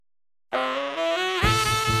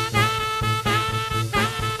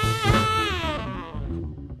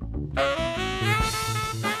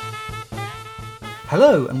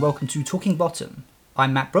Hello and welcome to Talking Bottom.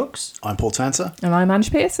 I'm Matt Brooks. I'm Paul Tanter. And I'm Ange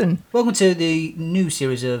Pearson. Welcome to the new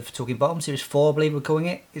series of Talking Bottom, Series 4 I believe we're calling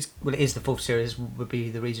it. It is the fourth series, would be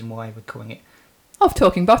the reason why we're calling it. Of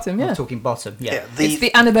Talking Bottom, yeah. Of Talking Bottom, yeah. It's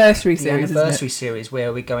the anniversary series, The anniversary series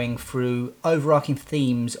where we're going through overarching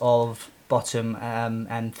themes of Bottom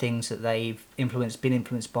and things that they've been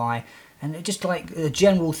influenced by, and just like a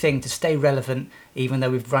general thing to stay relevant even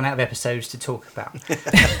though we've run out of episodes to talk about.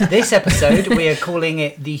 This episode we are calling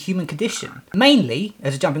it The Human Condition, mainly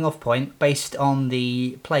as a jumping off point based on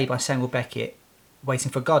the play by Samuel Beckett,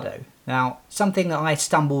 Waiting for Godot. Now, something that I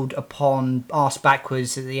stumbled upon arse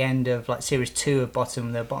backwards at the end of like series 2 of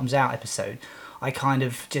Bottom, the Bottoms Out episode, I kind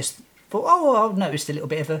of just thought, I've noticed a little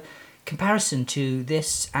bit of a comparison to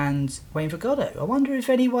this and Waiting for Godot. I wonder if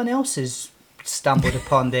anyone else has stumbled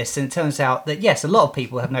upon this, and it turns out that yes, a lot of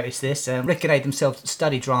people have noticed this. Rick and Aid themselves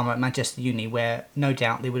study drama at Manchester Uni, where no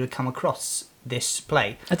doubt they would have come across this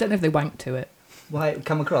play. I don't know if they wanked to it. Why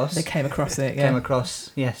come across? They came across it, yeah. Came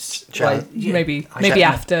across, yes. Maybe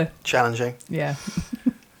after. Challenging. Yeah.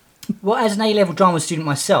 Well, as an A-level drama student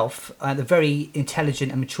myself, at the very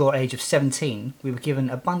intelligent and mature age of 17, we were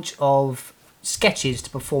given a bunch of sketches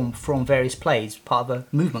to perform from various plays, part of a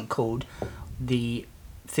movement called the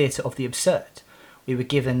Theatre of the Absurd. We were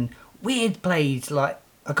given weird plays, like,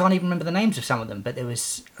 I can't even remember the names of some of them, but there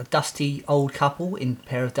was a dusty old couple in a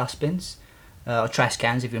pair of dustbins, or trash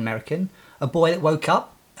cans if you're American, a boy that woke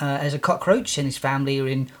up as a cockroach and his family are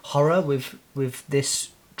in horror with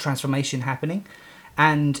this transformation happening,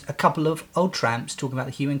 and a couple of old tramps talking about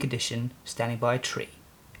the human condition standing by a tree.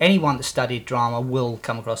 Anyone that studied drama will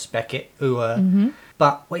come across Beckett,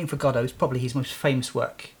 but Waiting for Godot is probably his most famous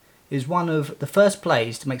work. It is one of the first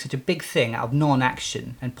plays to make such a big thing out of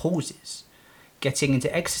non-action and pauses, getting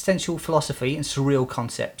into existential philosophy and surreal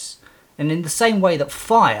concepts. And in the same way that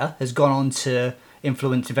fire has gone on to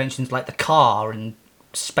influence inventions like the car and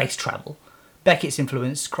space travel, Beckett's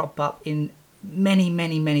influence cropped up in many,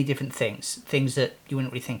 many, many different things that you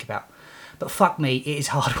wouldn't really think about. But fuck me, it is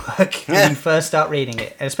hard work when you first start reading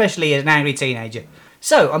it, especially as an angry teenager.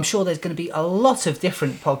 So I'm sure there's going to be a lot of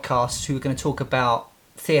different podcasts who are going to talk about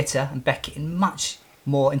theatre and Beckett in much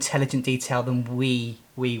more intelligent detail than we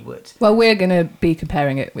would. Well, we're going to be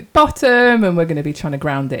comparing it with Bottom, and we're going to be trying to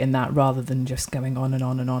ground it in that rather than just going on and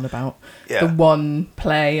on and on about the one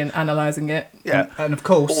play and analysing it. Yeah, and of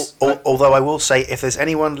course... Although I will say, if there's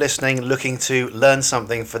anyone listening looking to learn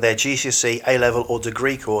something for their GCSE, A-level or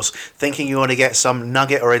degree course, thinking you want to get some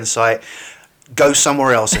nugget or insight, go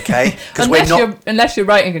somewhere else, okay? Unless you're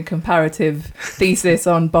writing a comparative thesis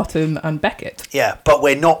on Bottom and Beckett. Yeah, but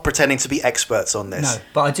we're not pretending to be experts on this. No,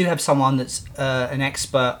 but I do have someone that's an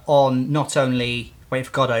expert on not only Waiting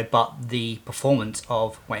for Godot, but the performance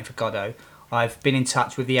of Waiting for Godot. I've been in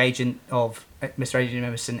touch with the agent of Mr. Adrian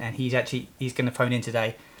Emerson, and he's going to phone in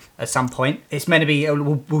today at some point. It's meant to be,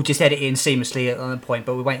 we'll just edit it in seamlessly at a point,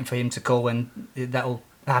 but we're waiting for him to call, and that'll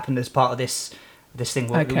happen as part of this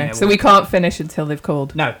thing. Okay, so we can't finish until they've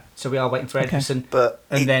called. No, so we are waiting for Edison,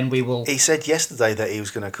 then we will... He said yesterday that he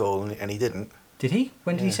was going to call, and he didn't. Did he?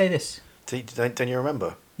 When did he say this? Don't you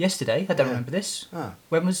remember? Yesterday? I don't remember this. Oh.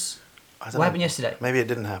 When was... What happened yesterday? Maybe it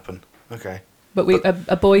didn't happen. Okay. But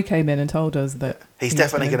a boy came in and told us that... He's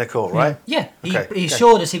definitely going to call, right? Yeah, he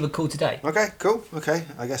assured us he would call today. Okay, cool. Okay,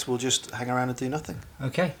 I guess we'll just hang around and do nothing.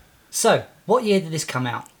 Okay. So, what year did this come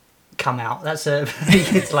out? That's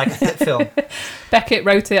it's like a film. Beckett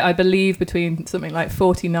wrote it, I believe, between something like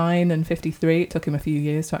 49 and 53. It took him a few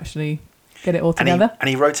years to actually get it all together. And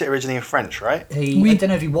he wrote it originally in French, right? I don't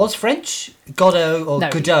know if he was French. Godot or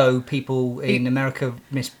Godot, people in America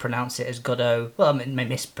mispronounce it as Godot. Well, I mean,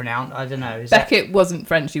 mispronounce, I don't know. Beckett wasn't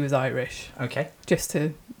French, he was Irish. Okay. Just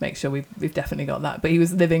to make sure we've definitely got that. But he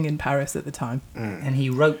was living in Paris at the time. And he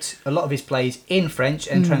wrote a lot of his plays in French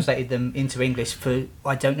and translated them into English for,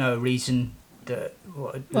 I don't know, a reason.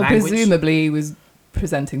 Language? Presumably he was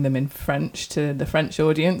presenting them in French to the French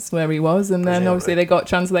audience where he was, and then obviously they got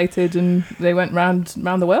translated and they went round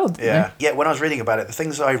the world. Yeah. When I was reading about it, the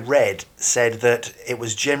things I read said that it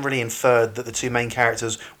was generally inferred that the two main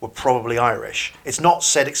characters were probably Irish. It's not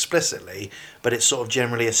said explicitly, but it's sort of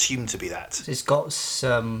generally assumed to be that. It's got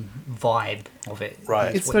some vibe of it.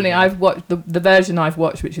 Right. It's funny, I've watched the version I've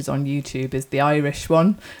watched, which is on YouTube, is the Irish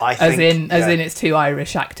one. As in it's two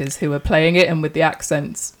Irish actors who are playing it, and with the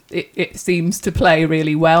accents it seems to play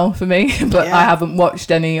really well for me, but I haven't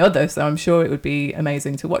watched any other, so I'm sure it would be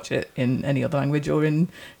amazing to watch it in any other language or in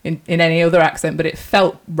any other accent, but it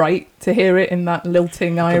felt right to hear it in that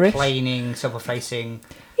lilting Irish. Complaining, self-effacing.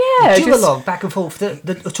 Yeah, duologue, back and forth,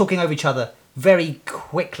 the talking over each other. very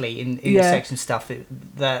quickly in the sex and stuff. It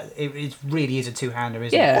really is a two-hander,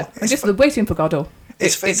 isn't it? Yeah, I'm just waiting for Godot.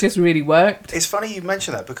 It just really worked. It's funny you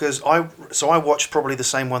mention that because I watched probably the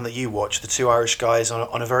same one that you watched, the two Irish guys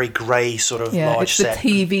on a very grey sort of large set. Yeah, it's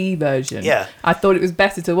the TV version. Yeah. I thought it was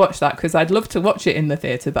better to watch that because I'd love to watch it in the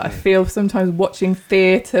theatre, but I feel sometimes watching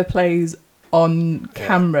theatre plays on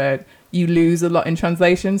camera, you lose a lot in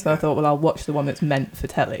translation. So I thought, well, I'll watch the one that's meant for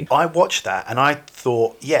telly. I watched that and I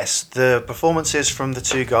thought, yes, the performances from the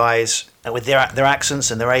two guys with their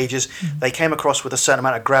accents and their ages, they came across with a certain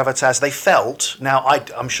amount of gravitas. They felt, now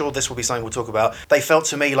I'm sure this will be something we'll talk about, they felt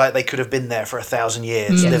to me like they could have been there for 1,000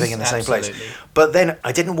 years living in the same place. But then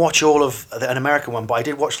I didn't watch all of an American one, but I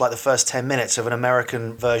did watch like the first 10 minutes of an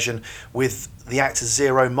American version with the actor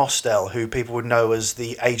Zero Mostel, who people would know as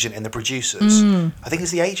the agent in The Producers. I think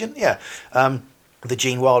he's the agent, yeah. The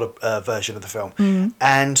Gene Wilder version of the film.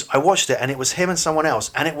 And I watched it and it was him and someone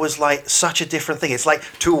else and it was like such a different thing. It's like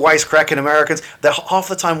two wisecracking Americans. Half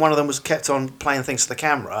the time one of them was kept on playing things to the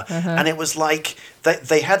camera and it was like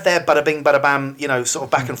they had their bada bing bada bam, sort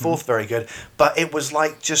of back and forth very good, but it was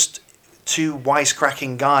like just two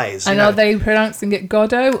wisecracking guys. And are they pronouncing it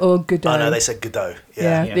Godot or Godot? Oh no, they said Godot.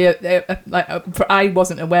 I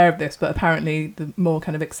wasn't aware of this, but apparently the more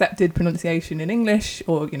kind of accepted pronunciation in English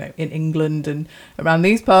or in England and around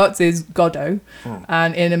these parts is Godot,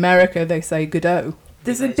 and in America they say Godot.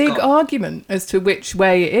 There's a big argument as to which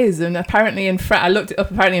way it is, and apparently I looked it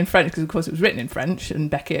up apparently in French because of course it was written in French, and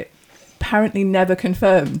Beckett apparently never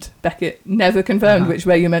confirmed which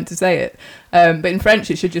way you're meant to say it, but in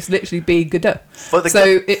French it should just literally be Godot,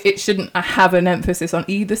 so it shouldn't have an emphasis on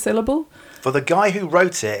either syllable. For the guy who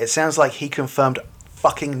wrote it sounds like he confirmed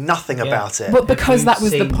fucking nothing about it. But because that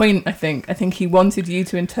was the point, I think he wanted you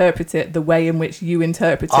to interpret it the way in which you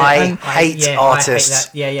interpret it. I hate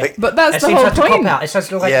artists. I hate that. But that's the whole point. It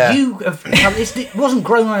sounds like you have. It wasn't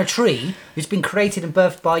grown on a tree. It's been created and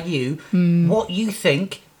birthed by you. What you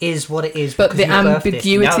think is what it is. But the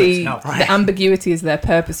ambiguity is there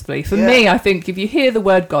purposefully. For me, I think if you hear the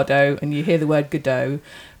word Godot and you hear the word Godot,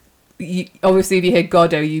 obviously if you hear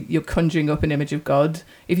Godot, you're conjuring up an image of God.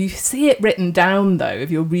 If you see it written down, though, if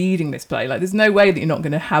you're reading this play, like there's no way that you're not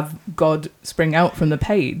going to have God spring out from the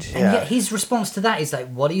page. And yet his response to that is like,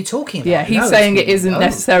 what are you talking about? Yeah, he's saying it isn't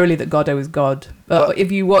necessarily that Godot is God. But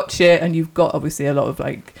if you watch it and you've got obviously a lot of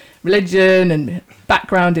like religion and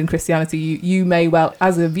background in Christianity, you may well,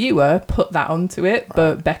 as a viewer, put that onto it.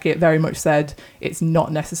 But Beckett very much said it's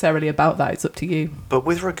not necessarily about that. It's up to you. But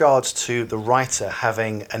with regards to the writer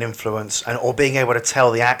having an influence or being able to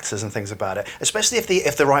tell the actors and things about it, especially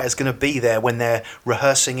if the writer's going to be there when they're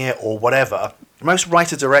rehearsing it or whatever. Most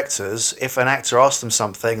writer-directors, if an actor asks them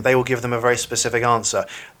something, they will give them a very specific answer.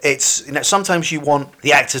 It's sometimes you want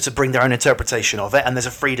the actor to bring their own interpretation of it, and there's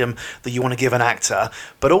a freedom that you want to give an actor.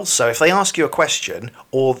 But also, if they ask you a question,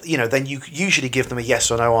 or then you usually give them a yes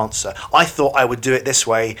or no answer. I thought I would do it this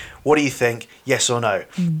way. What do you think? Yes or no?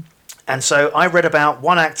 And so I read about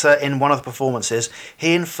one actor in one of the performances.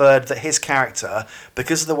 He inferred that his character,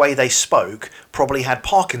 because of the way they spoke, probably had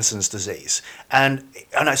Parkinson's disease. And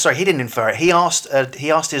he didn't infer it. He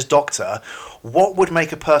asked his doctor, what would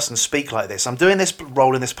make a person speak like this? I'm doing this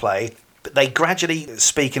role in this play, but they gradually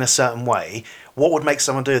speak in a certain way. What would make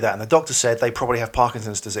someone do that? And the doctor said they probably have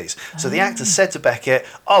Parkinson's disease. So the actor said to Beckett,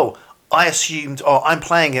 I assumed, I'm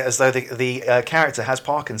playing it as though the character has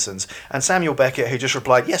Parkinson's. And Samuel Beckett, who just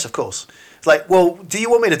replied, yes, of course. It's like, well, do you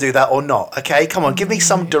want me to do that or not? Okay, come on, give me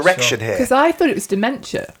some direction here. Because I thought it was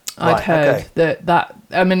dementia. I'd heard that.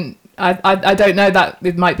 I mean, I don't know, that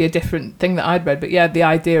it might be a different thing that I'd read, but yeah, the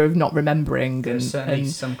idea of not remembering. There's certainly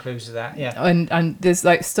some clues to that, yeah. And there's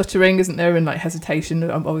like stuttering, isn't there, and like hesitation.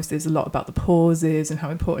 Obviously there's a lot about the pauses and how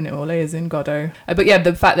important it all is in Godot. But yeah,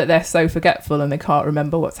 the fact that they're so forgetful and they can't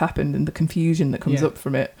remember what's happened and the confusion that comes up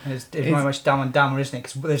from it. It's very much Dumb and Dumber, isn't it?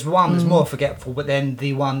 Because there's one that's more forgetful, but then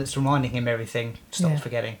the one that's reminding him everything stops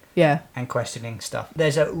forgetting. Yeah. And questioning stuff.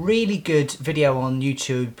 There's a really good video on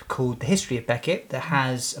YouTube called The History of Beckett that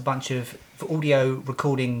has a bunch of audio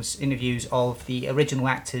recordings, interviews of the original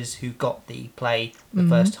actors who got the play the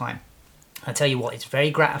first time. I tell you what, it's very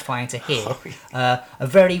gratifying to hear a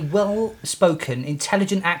very well-spoken,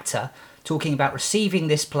 intelligent actor talking about receiving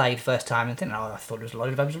this play the first time and thinking, I thought it was a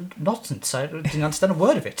load of nonsense, so I didn't understand a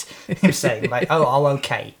word of it. He was saying, like,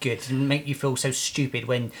 okay, good. It didn't make you feel so stupid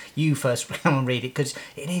when you first come and read it, because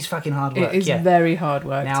it is fucking hard work. It is very hard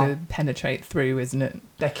work to penetrate through, isn't it?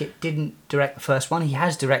 Beckett didn't direct the first one. He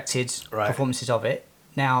has directed performances of it.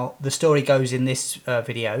 Now, the story goes in this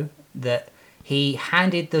video that he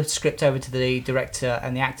handed the script over to the director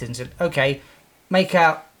and the actors and said, okay, make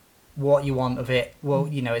out what you want of it. Well,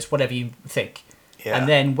 it's whatever you think. Yeah. And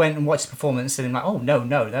then went and watched the performance, and then like, oh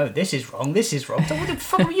no, this is wrong. So what the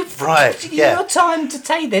fuck were you? Right. Yeah. Your time to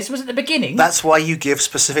take this was at the beginning. That's why you give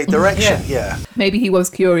specific direction. Yeah. Maybe he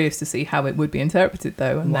was curious to see how it would be interpreted,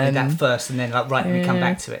 though, and wanted then that first, and then let me come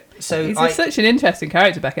back to it. So he's such an interesting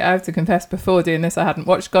character, Beckett. I have to confess, before doing this, I hadn't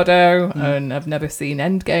watched Godot, and I've never seen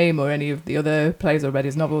Endgame or any of the other plays or read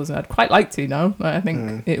his novels, and I'd quite like to now. I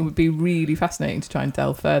think it would be really fascinating to try and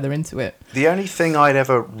delve further into it. The only thing I'd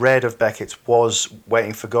ever read of Beckett's was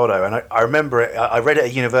Waiting for Godot, and I remember it. I read it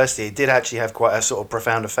at university. It did actually have quite a sort of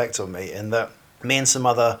profound effect on me, in that me and some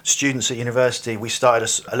other students at university, we started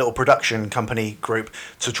a little production company group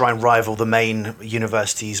to try and rival the main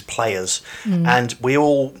university's players. And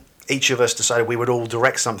each of us decided we would all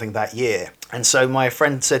direct something that year. And so my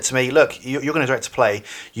friend said to me, look, you're going to direct a play.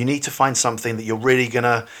 You need to find something that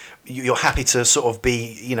you're happy to sort of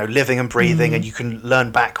be, living and breathing, and you can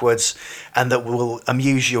learn backwards, and that will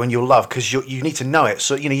amuse you and you'll love, because you need to know it.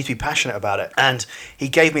 So, you need to be passionate about it. And he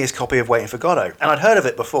gave me his copy of Waiting for Godot. And I'd heard of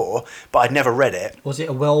it before, but I'd never read it. Was it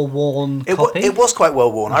a well-worn copy? It was quite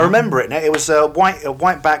well-worn. I remember it now. It was a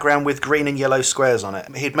white background with green and yellow squares on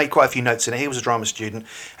it. He'd made quite a few notes in it. He was a drama student,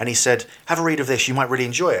 and he said, have a read of this. You might really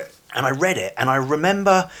enjoy it. And I read it, and I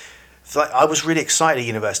remember I was really excited at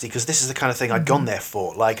university, because this is the kind of thing I'd gone there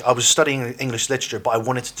for. Like, I was studying English literature, but I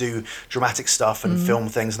wanted to do dramatic stuff and film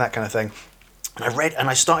things and that kind of thing. And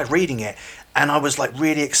I started reading it, and I was like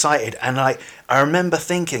really excited. And I remember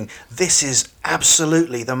thinking, this is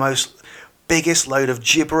absolutely the biggest load of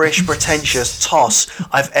gibberish, pretentious toss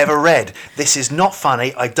I've ever read. This is not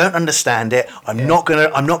funny. I don't understand it. I'm not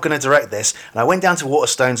gonna direct this. And I went down to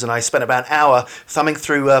Waterstones, and I spent about an hour thumbing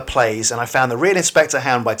through plays, and I found The Real Inspector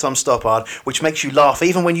Hound by Tom Stoppard, which makes you laugh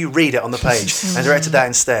even when you read it on the page, and directed that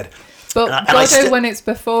instead. But Godot, when it's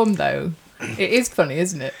performed, though, it is funny,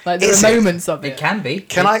 isn't it? Like, there are moments of it. It can be.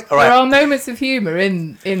 All right. There are moments of humour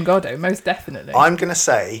in Godot, most definitely. I'm going to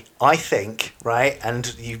say, I think, right,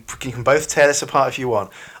 and you can both tear this apart if you want,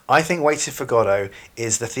 I think Waiting for Godot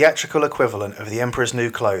is the theatrical equivalent of The Emperor's New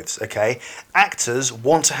Clothes, okay? Actors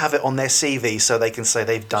want to have it on their CV so they can say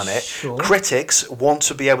they've done it. Sure. Critics want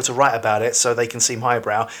to be able to write about it so they can seem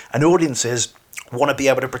highbrow. And audiences want to be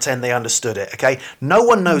able to pretend they understood it, okay? No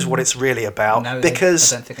one knows what it's really about,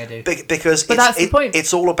 because I don't think they do. Because that's the point.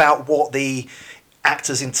 It's all about what the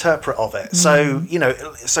actors interpret of it. So,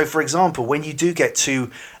 so for example, when you do get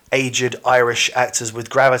two aged Irish actors with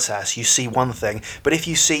gravitas, you see one thing. But if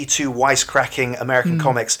you see two wisecracking American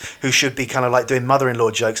comics who should be kind of like doing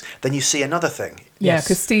mother-in-law jokes, then you see another thing. Yeah,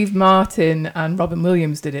 because Steve Martin and Robin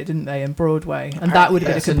Williams did it, didn't they, in Broadway? And that would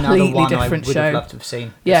have been a completely different show. I would have loved to have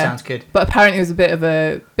seen. Yeah, that sounds good. But apparently it was a bit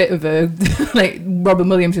of a like, Robin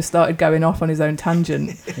Williams just started going off on his own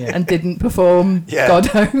tangent and didn't perform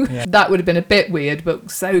Godot. Yeah. That would have been a bit weird,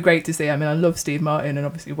 but so great to see. I mean, I love Steve Martin, and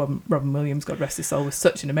obviously Robin Williams, God rest his soul, was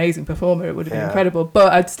such an amazing performer. It would have been incredible.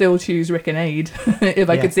 But I'd still choose Rick and Aid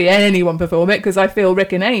if I could see anyone perform it, because I feel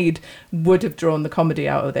Rick and Aid would have drawn the comedy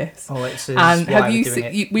out of this. Oh, it's and have you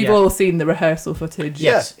seen? We've all seen the rehearsal footage.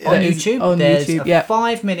 Yes, on YouTube. There's a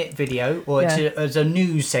 5-minute video, or it's a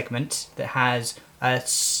news segment that has a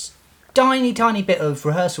tiny bit of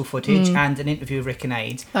rehearsal footage and an interview of Rick and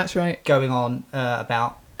Aid. That's right. Going on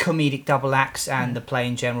about comedic double acts and the play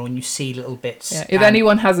in general, and you see little bits. Yeah. If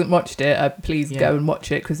anyone hasn't watched it, please go and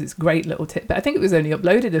watch it, because it's a great little tip. But I think it was only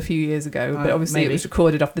uploaded a few years ago, but obviously it was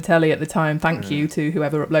recorded off the telly at the time. Thank you to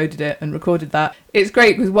whoever uploaded it and recorded that. It's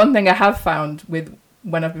great, because one thing I have found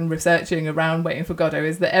when I've been researching around Waiting for Godot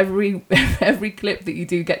is that every clip that you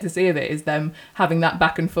do get to see of it is them having that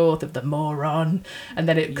back and forth of the moron, and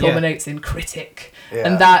then it culminates in critic,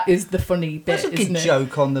 and that is the funny bit. That's a good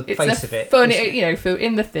joke on the face of it. Funny, for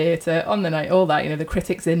in the theatre, on the night, all that, the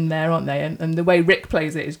critics in there, aren't they? And the way Rick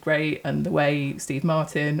plays it is great, and the way Steve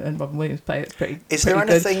Martin and Robin Williams play it's pretty. Is there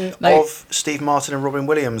anything of Steve Martin and Robin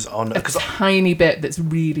Williams on? A tiny bit that's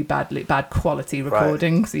really bad quality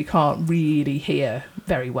recording, so you can't really hear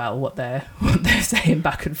very well what they're saying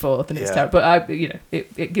back and forth, and it's terrible. But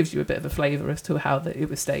it gives you a bit of a flavour as to how it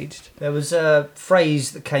was staged. There was a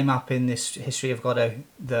phrase that came up in this history of Godot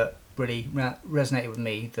that really resonated with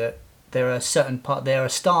me, that there are there are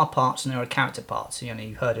star parts and there are character parts.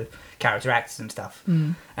 You've heard of character actors and stuff,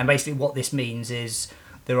 and basically what this means is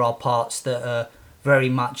there are parts that are very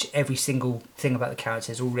much every single thing about the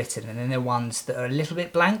characters all written, and then there are ones that are a little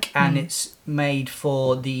bit blank, and it's made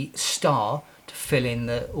for the star to fill in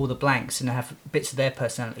all the blanks and have bits of their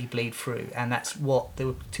personality bleed through, and that's what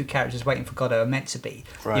the two characters Waiting for Godot are meant to be.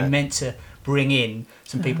 Right. You're meant to bring in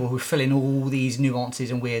some people who fill in all these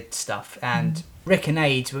nuances and weird stuff, and Rick and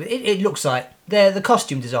Ade, it looks like the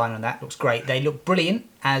costume design on that looks great. They look brilliant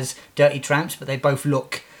as dirty tramps, but they both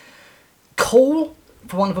look cool,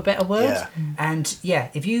 for want of a better word. Yeah. And yeah,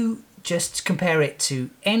 if you just compare it to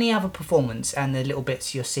any other performance and the little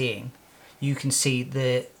bits you're seeing, you can see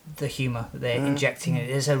the humour that they're injecting in it.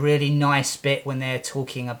 There's a really nice bit when they're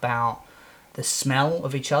talking about the smell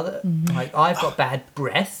of each other. Like, I've got bad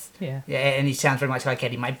breath. Yeah. And he sounds very much like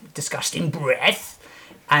Eddie, my disgusting breath.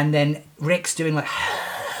 And then Rick's doing like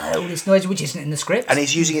all this noise, which isn't in the script. And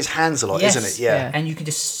he's using his hands a lot, Yes. isn't it? Yeah. And you can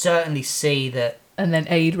just certainly see that. And then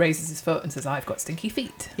Ade raises his foot and says, "I've got stinky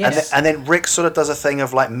feet." Yes. And then Rick sort of does a thing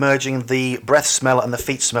of like merging the breath smell and the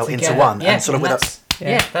feet smell into Together. one. Yeah, And sort of with that's,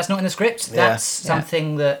 that's not in the script. Yeah. That's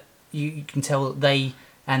something that you can tell they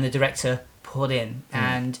and the director put in.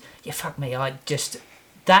 And yeah, fuck me,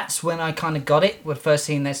 that's when I kind of got it. When first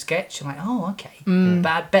seeing their sketch, I'm like, oh, okay. But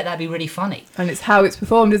I bet that'd be really funny. And it's how it's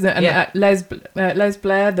performed, isn't it? And Yeah. Les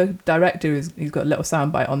Blair, the director, he's got a little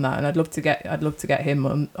soundbite on that, and I'd love to get him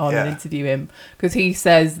on and interview him, because he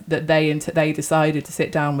says that they decided to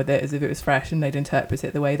sit down with it as if it was fresh, and they'd interpret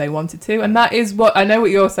it the way they wanted to. And that is what I know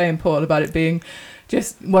what you're saying, Paul, about it being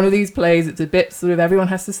just one of these plays. It's a bit sort of everyone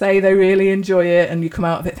has to say they really enjoy it, and you come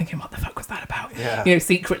out of it thinking, what the fuck was that about? Yeah. You know,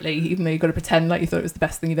 secretly, even though you've got to pretend like you thought it was the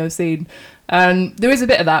best thing you've ever seen. And there is a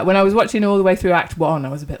bit of that. When I was watching all the way through Act 1, I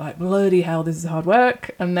was a bit like, bloody hell, this is hard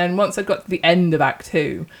work. And then once I got to the end of Act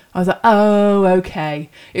 2, I was like, oh, okay.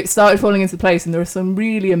 It started falling into place, and there are some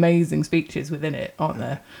really amazing speeches within it, aren't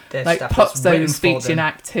there? There's Like stuff that's written Pozzo's for speech them. in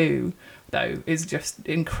Act 2, though, is just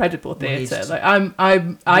incredible theatre. He's- Like I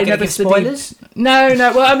never studied. spoilers. No.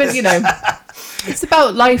 Well, I mean, you know, it's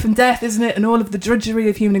about life and death, isn't it? And all of the drudgery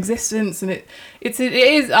of human existence. And it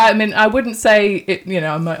is. I mean, I wouldn't say it. You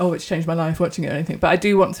know, I'm like, oh, it's changed my life watching it or anything. But I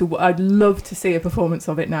do want to. I'd love to see a performance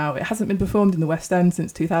of it now. It hasn't been performed in the West End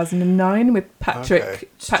since 2009 with Patrick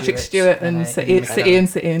Stewart and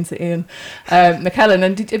Ian McKellen.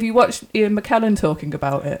 And have you watched Ian McKellen talking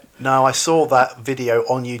about it? No, I saw that video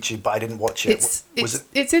on YouTube, but I didn't watch it.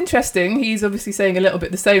 It's interesting. He's obviously saying a little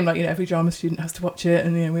bit the same, like, you know, every drama student has to watch it,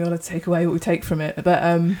 and you know, we all have to take away what we take from it.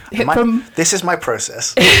 But this is my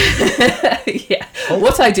process. yeah.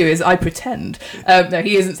 What I do is I pretend. No,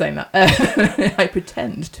 he isn't saying that. I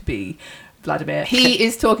pretend to be Vladimir. He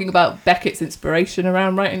is talking about Beckett's inspiration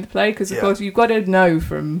around writing the play, because of course you've got to know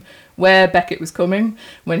from where Beckett was coming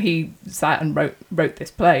when he sat and wrote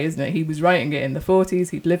this play, isn't it? He was writing it in the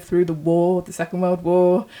 40s. He'd lived through the war, the Second World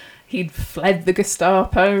War. He'd fled the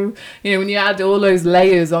Gestapo. You know, when you add all those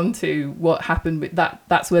layers onto what happened with that,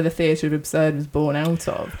 that's where the theatre of absurd was born out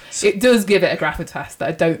of. So, it does give it a gravitas that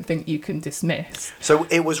I don't think you can dismiss. So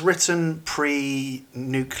it was written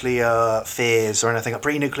pre-nuclear fears or anything,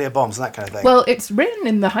 pre-nuclear bombs and that kind of thing? Well, it's written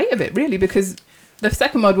in the height of it, really, because the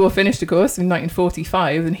Second World War finished, of course, in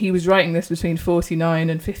 1945, and he was writing this between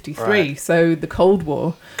 49 and 53. Right. So the Cold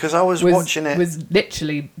War, because I was watching it, was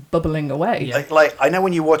literally bubbling away. Yeah. Like I know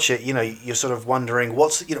when you watch it, you know, you're sort of wondering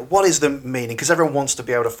what is the meaning, because everyone wants to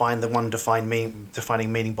be able to find the one defining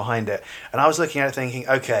meaning behind it. And I was looking at it thinking,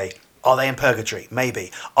 okay, are they in purgatory?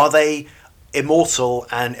 Maybe. Are they immortal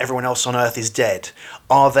and everyone else on Earth is dead?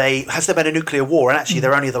 Has there been a nuclear war and actually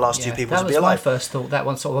they're only the last two people to be alive? That was my first thought. That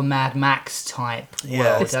one's sort of a Mad Max type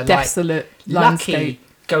world. It's desolate landscape. Lucky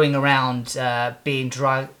going around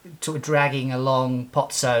dragging along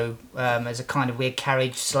Pozzo as a kind of weird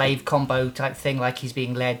carriage slave combo type thing, like he's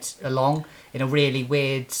being led along in a really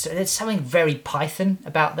weird. So there's something very Python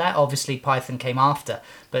about that. Obviously, Python came after,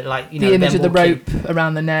 but like, you know, the image of the rope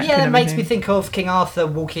around the neck. Yeah, it makes me think of King Arthur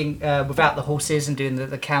walking without the horses and doing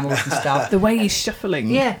the camels and stuff. The way he's shuffling.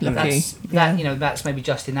 Yeah, that's maybe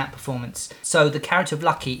just in that performance. So the character of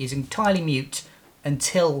Lucky is entirely mute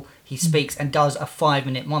until he speaks and does a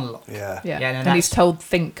 5-minute monologue. Yeah, and he's told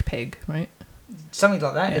 "think, pig," right? Something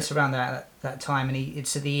like that. Yeah. It's around that time, and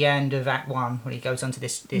it's at the end of Act 1 when he goes onto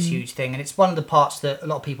this huge thing, and it's one of the parts that a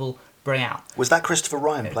lot of people bring out. Was that Christopher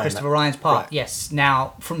Ryan playing Christopher Ryan's part? Right. Yes.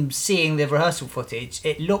 Now, from seeing the rehearsal footage,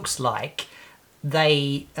 it looks like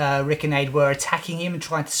Rick and Ade were attacking him and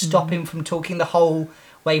trying to stop him from talking the whole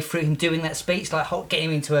way through him doing that speech, like getting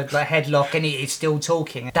him into a headlock, and he's still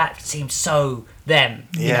talking. That seems so them.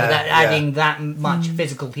 Adding that much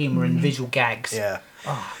physical humour and visual gags. Yeah.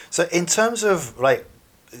 Oh. So in terms of like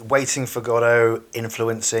Waiting for Godot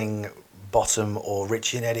influencing Bottom or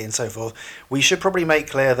Richie and Eddie and so forth, we should probably make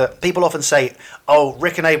clear that people often say, oh,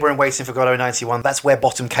 Rick and Ade were in Waiting for Godot 91, that's where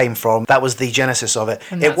Bottom came from, that was the genesis of it.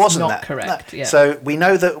 And it wasn't not that. correct. No. Yeah. So we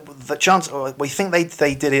know that the chance, we think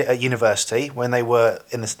they did it at university when they were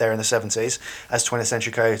there in the 70s as 20th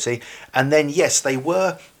Century Coyote, and then yes, they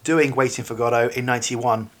were doing Waiting for Godot in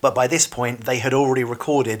 91, but by this point they had already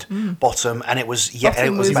recorded Bottom, and it was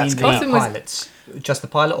Bottom was about to come out. pilots. Just the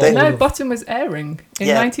pilot? Or No, Bottom was airing in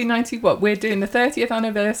 1990. What, we're doing the 30th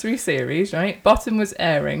anniversary series, right? Bottom was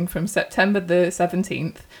airing from September the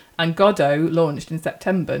 17th, and Godot launched in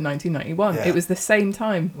September 1991. Yeah. It was the same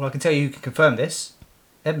time. Well, I can tell you who can confirm this.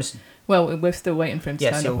 Edmondson. Well, we're still waiting for him to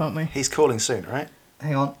turn up, aren't we? He's calling soon, right?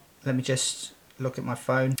 Hang on, let me just look at my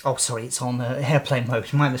phone. Oh, sorry, it's on airplane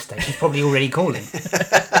mode. My mistake. He's probably already calling.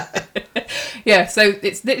 Yeah, so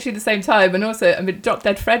it's literally the same time, and also, I mean, Drop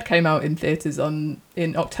Dead Fred came out in theatres in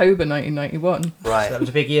October 1991. Right. So that was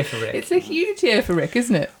a big year for Rick. It's a huge year for Rick,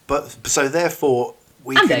 isn't it? But so therefore,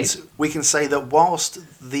 we can say that whilst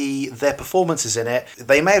their performances in it,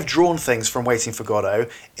 they may have drawn things from Waiting for Godot,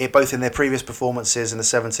 both in their previous performances in the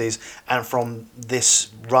 70s and from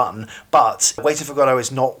this run, but Waiting for Godot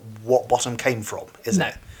is not what Bottom came from, is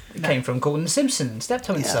it? It came from Gordon Simpson and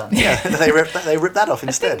Steptoe and Son. Yeah, they ripped that off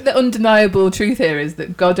instead. I think the undeniable truth here is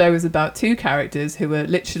that Godot is about two characters who are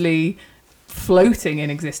literally floating in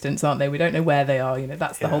existence, aren't they? We don't know where they are,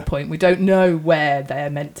 that's the whole point. We don't know where they're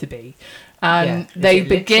meant to be. And they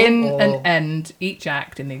begin and end each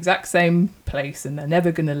act in the exact same place, and they're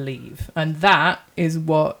never going to leave. And that is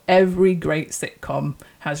what every great sitcom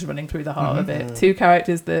has running through the heart of it. Two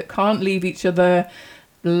characters that can't leave each other,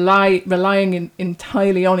 relying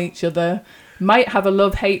entirely on each other, might have a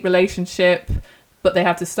love-hate relationship, but they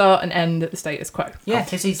have to start and end at the status quo. Yeah,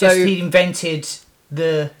 because he invented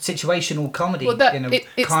the situational comedy in a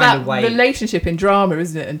it's kind that of way. relationship in drama,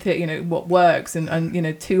 isn't it? And what works,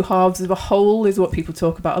 and two halves of a whole is what people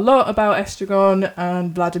talk about a lot about Estragon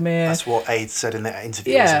and Vladimir. That's what Aid said in that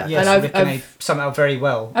interview. Yeah, yes, and I've somehow very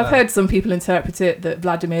well. I've heard some people interpret it that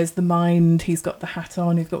Vladimir's the mind, he's got the hat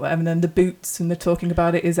on, he's got whatever, and then the boots, and they're talking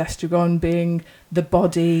about it is Estragon being the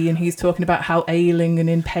body, and he's talking about how ailing and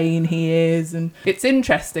in pain he is. And it's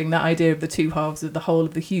interesting, that idea of the two halves of the whole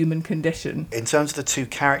of the human condition. In terms of the two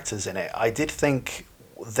characters in it, I did think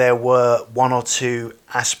there were one or two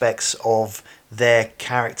aspects of their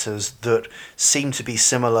characters that seem to be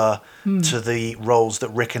similar to the roles that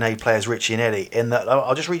Rick and Aid play as Richie and Eddie. In that,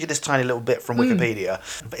 I'll just read you this tiny little bit from Wikipedia.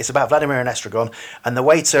 It's about Vladimir and Estragon, and the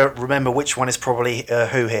way to remember which one is probably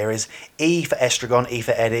who here is E for Estragon, E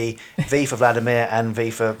for Eddie, V for Vladimir, and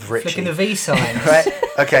V for Richie. Flicking the V sign. Right?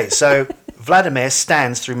 Okay, so Vladimir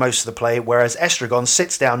stands through most of the play, whereas Estragon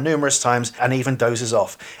sits down numerous times and even dozes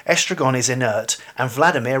off. Estragon is inert and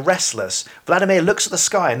Vladimir restless. Vladimir looks at the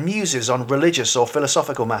sky and muses on religious or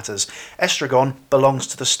philosophical matters. Estragon belongs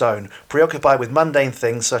to the stone, preoccupied with mundane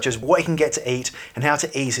things such as what he can get to eat and how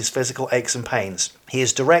to ease his physical aches and pains. He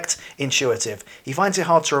is direct, intuitive. He finds it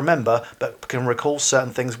hard to remember, but can recall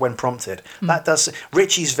certain things when prompted. That does.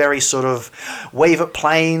 Richie's very sort of wave at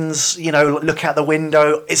planes, look out the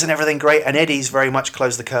window, isn't everything great? And Eddie's very much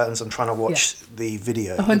close the curtains. I'm trying to watch the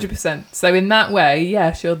video. 100%. So in that way,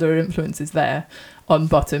 yeah, sure, there are influences there on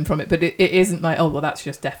Bottom from it, but it isn't like, oh, well, that's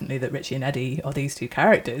just definitely that Richie and Eddie are these two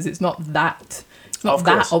characters. It's not that. It's not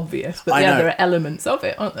that obvious, but there are elements of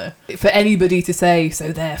it, aren't there? For anybody to say,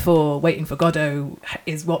 so therefore Waiting for Godot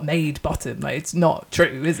is what made Bottom, it's not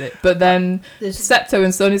true, is it? But then Steptoe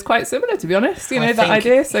and Son is quite similar, to be honest. That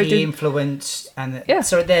idea. So he influenced, and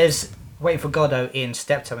so there's Waiting for Godot in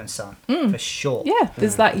Steptoe and Son for sure. Yeah,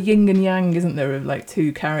 there's that yin and yang, isn't there, of like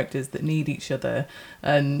two characters that need each other.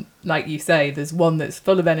 And like you say, there's one that's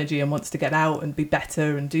full of energy and wants to get out and be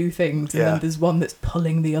better and do things, and then there's one that's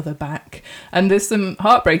pulling the other back. And there's some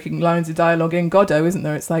heartbreaking lines of dialogue in Godot, isn't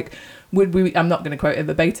there? It's like, I'm not going to quote it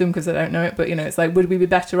verbatim because I don't know it, but it's like, would we be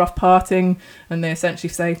better off parting? And they essentially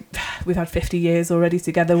say, we've had 50 years already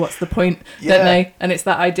together, what's the point? Don't they? And it's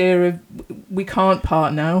that idea of, we can't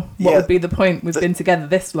part now. What would be the point? We've been together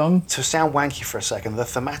this long. To sound wanky for a second, the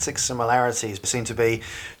thematic similarities seem to be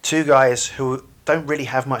two guys who don't really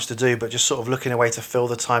have much to do, but just sort of looking away to fill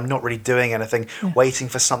the time, not really doing anything, waiting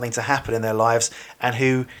for something to happen in their lives, and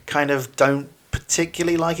who kind of don't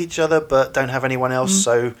particularly like each other, but don't have anyone else,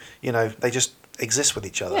 so, they just exist with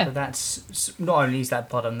each other. Yeah. So that's, not only is that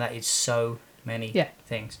Bottom, that is so many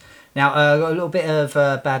things. Now, I got a little bit of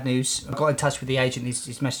bad news. I got in touch with the agent,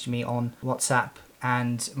 he's messaged me on WhatsApp,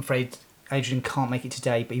 and I'm afraid Adrian can't make it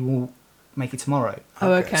today, but he will make it tomorrow.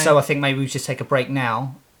 Oh, okay. So I think maybe we just take a break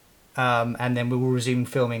now, and then we will resume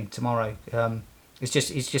filming tomorrow. He's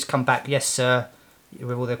just come back, yes sir,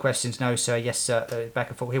 with all the questions, no sir, yes sir, back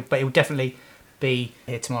and forth. But he'll definitely be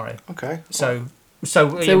here tomorrow. Okay. So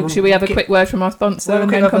should we have a quick word from our sponsor and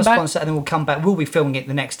then come back? And then we'll come back. We'll be filming it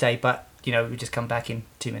the next day, but we'll just come back in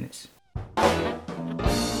 2 minutes.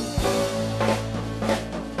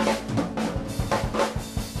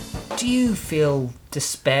 Do you feel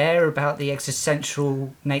despair about the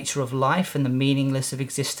existential nature of life and the meaningless of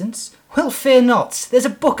existence? Well, fear not. There's a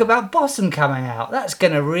book about Bottom coming out. That's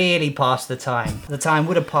going to really pass the time. The time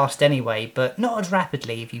would have passed anyway, but not as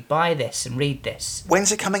rapidly if you buy this and read this.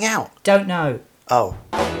 When's it coming out? Don't know. Oh.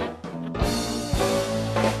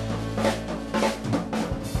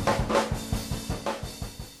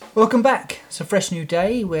 Welcome back. It's a fresh new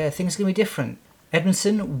day where things are going to be different.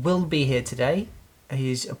 Edmondson will be here today.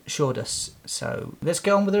 He's assured us. So let's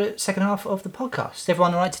go on with the second half of the podcast. Is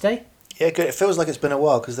everyone all right today? Yeah, good. It feels like it's been a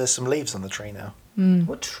while because there's some leaves on the tree now.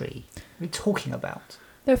 What tree? What are you talking about?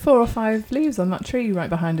 There are 4 or 5 leaves on that tree right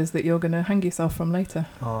behind us that you're going to hang yourself from later.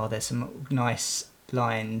 Oh, there's some nice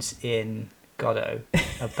lines in Godot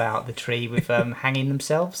about the tree with hanging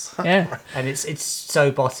themselves. Yeah. And it's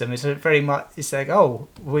so Bottom. It's very much. It's like, oh,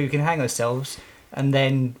 we can hang ourselves. And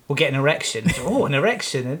then we'll get an erection. Oh, an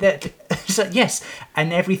erection. And it's like, yes,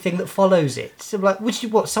 and everything that follows it. So like,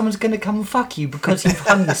 what? Someone's going to come and fuck you because you've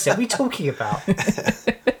hung yourself. What are you talking about?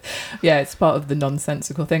 Yeah, it's part of the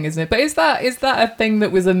nonsensical thing, isn't it? But is that a thing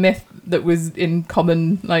that was a myth that was in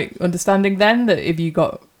common understanding then, that if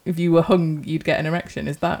you were hung, you'd get an erection?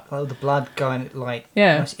 Is that? Oh, the blood going like.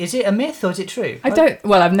 Yeah. Is it a myth or is it true?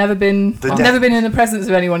 I've never been in the presence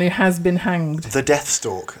of anyone who has been hanged. The death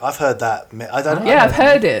stalk. I've heard that. I don't know. Yeah, I've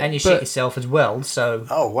heard it. And you shit yourself as well, so.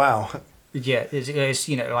 Oh, wow. Yeah, it's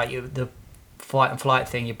like the fight and flight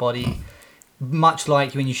thing, your body, much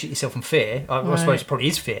like when you shoot yourself from fear, I suppose it probably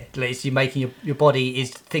is fear, at least you're making your body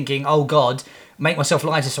is thinking, oh God, make myself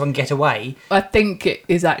lighter so I can get away. I think it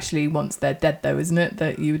is actually once they're dead though, isn't it?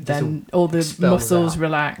 That you would then, all the muscles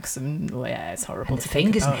relax and, it's horrible. And the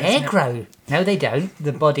fingers and hair grow. No, they don't.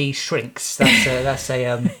 The body shrinks. That's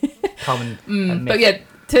a common myth. But yeah,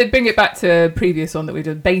 to bring it back to a previous one that we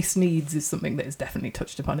did, base needs is something that is definitely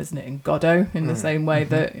touched upon, isn't it, in Godot, in the same way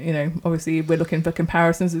that, obviously we're looking for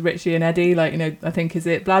comparisons with Richie and Eddie. I think, is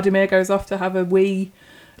it Vladimir goes off to have a wee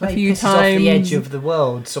a few times. Off the edge of the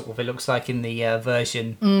world, sort of, it looks like in the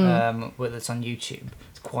version that's on YouTube.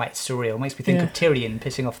 It's quite surreal. It makes me think of Tyrion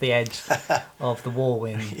pissing off the edge of the wall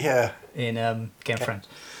in Game of Thrones.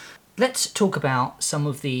 Let's talk about some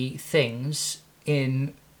of the things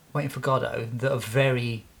in Waiting for Godot that are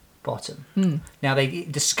very Bottom. Now they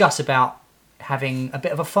discuss about having a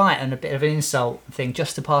bit of a fight and a bit of an insult thing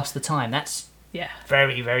just to pass the time. That's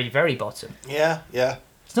very, very, very Bottom. Yeah.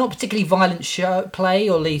 It's not a particularly violent play,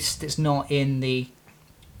 or at least it's not in the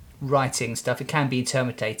writing stuff. It can be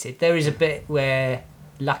interpreted. There is a bit where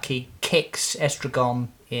Lucky kicks Estragon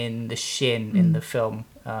in the shin in the film.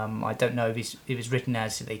 I don't know if it was written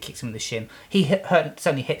as they kicks him in the shin. He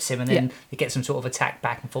certainly hits him, and then they get some sort of attack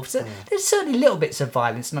back and forth. So there's certainly little bits of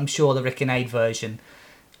violence, and I'm sure the Rick and Aid version,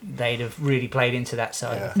 they'd have really played into that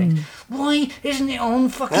side of things. Why isn't it on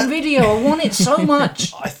fucking video? I want it so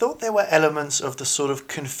much. I thought there were elements of the sort of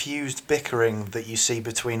confused bickering that you see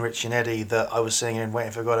between Rich and Eddie that I was seeing in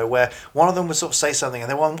Waiting for Godot, where one of them would sort of say something and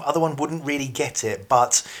the other one wouldn't really get it,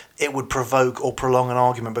 but it would provoke or prolong an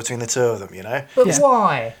argument between the two of them, But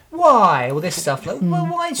why? Why? All this stuff. Like, well,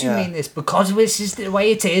 why do you mean this? Because this is the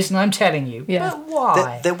way it is, and I'm telling you. Yeah. But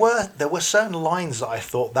why? There were certain lines that I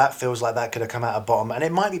thought that feels like that could have come out of Bottom, and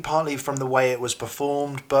it might be partly from the way it was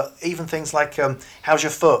performed, but even things like, how's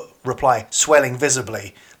your foot? Reply, swelling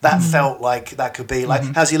visibly. That felt like that could be like,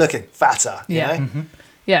 how's he looking? Fatter, you know?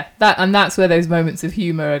 Yeah, that's where those moments of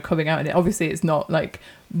humour are coming out in it. Obviously, it's not like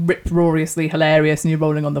rip-roariously hilarious and you're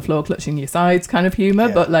rolling on the floor clutching your sides kind of humour,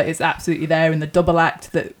 but it's absolutely there in the double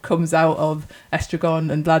act that comes out of Estragon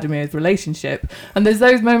and Vladimir's relationship. And there's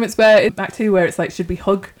those moments where in Act 2 where it's like, should we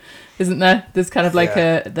hug? Isn't there? There's kind of like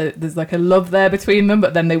there's like a love there between them,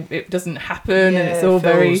 but then it doesn't happen, and it's all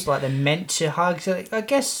very like they're meant to hug. So I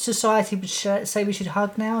guess society would say we should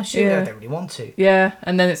hug now. Sure, I don't really want to. Yeah,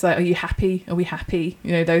 and then it's like, are you happy? Are we happy?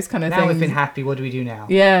 Those kind of things. Now we've been happy. What do we do now?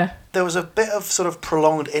 Yeah. There was a bit of sort of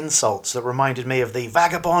prolonged insults that reminded me of the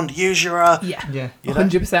vagabond, usurer. Yeah.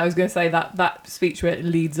 100%. I was going to say that speech where it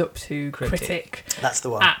leads up to critic. That's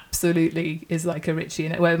the one. Absolutely is like a Richie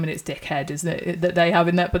in it. Well, I mean, it's dickhead, isn't it? That they have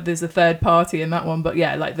in that, but there's a third party in that one. But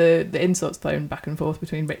yeah, like the insults thrown back and forth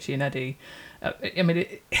between Richie and Eddie. I mean,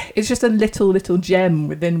 it's just a little gem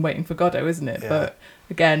within Waiting for Godot, isn't it? Yeah. But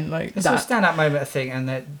again, like it's a stand-up moment, I think, and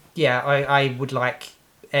that I would like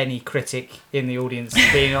any critic in the audience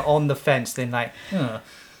being on the fence, then like,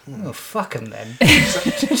 Oh, fuck them then.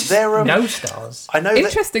 They're, no stars. I know.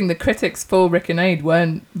 Interesting. The critics for Rick and Aid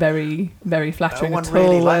weren't very, very flattering at all. No one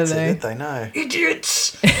really were liked they? it, did they? No.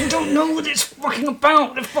 Idiots! You don't know what it's fucking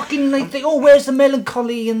about. They're fucking like, where's the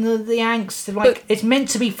melancholy and the angst? They're like, it's meant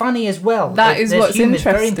to be funny as well. That is what's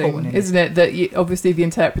interesting, in isn't it? That obviously the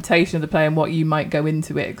interpretation of the play and what you might go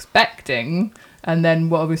into it expecting. And then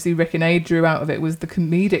what obviously Rick and Aid drew out of it was the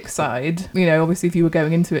comedic side. You know, obviously if you were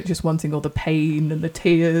going into it just wanting all the pain and the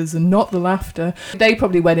tears and not the laughter, they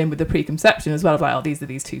probably went in with the preconception as well of like, oh, these are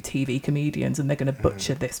these two TV comedians and they're going to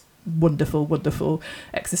butcher this wonderful, wonderful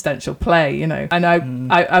existential play, you know. And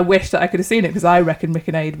I wish that I could have seen it because I reckon Rick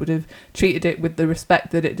and Aid would have treated it with the respect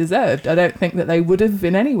that it deserved. I don't think that they would have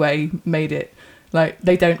in any way made it like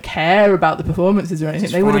they don't care about the performances or anything.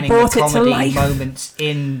 Just they would have brought it to life. Moments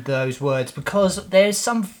in those words because there's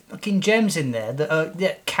some fucking gems in there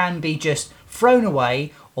that can be just thrown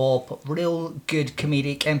away or put real good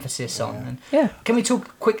comedic emphasis on. And can we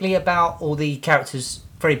talk quickly about all the characters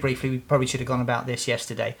very briefly? We probably should have gone about this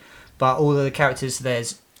yesterday, but all the characters.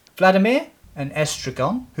 There's Vladimir and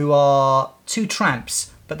Estragon, who are two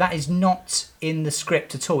tramps. But that is not in the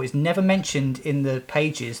script at all. It's never mentioned in the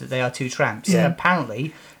pages that they are two tramps. Yeah. And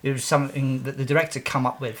apparently, it was something that the director come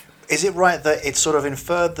up with. Is it right that it's sort of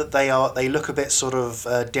inferred that they look a bit sort of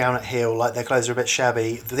down at heel, like their clothes are a bit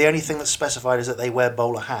shabby? The only thing that's specified is that they wear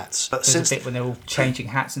bowler hats. But There's a bit when they're all changing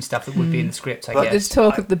hats and stuff that would be in the script, I guess. There's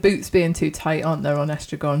talk of the boots being too tight, aren't there, on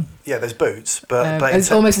Estragon? Yeah, there's boots, but it's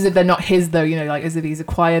almost as if they're not his, though, you know, like as if he's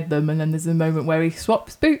acquired them, and then there's a moment where he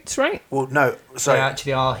swaps boots, right? Well, no, sorry. They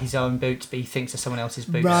actually are his own boots, but he thinks they're someone else's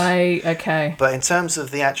boots. Right, okay. But in terms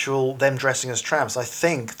of the actual them dressing as tramps, I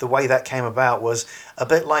think the way that came about was a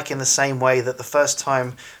bit like in the same way that the first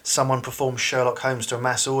time someone performed Sherlock Holmes to a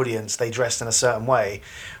mass audience, they dressed in a certain way.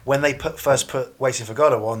 When they first put Waiting for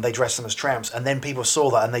Godot on, they dressed them as tramps, and then people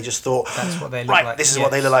saw that and they just thought, that's what they look right, like. this is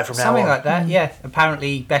what they look like from now on. Something like that, yeah.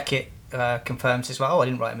 Apparently Beckett confirms as well. I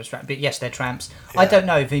didn't write them as tramps, but yes, they're tramps. Yeah. I don't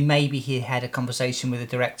know if maybe he had a conversation with the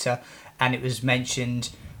director and it was mentioned,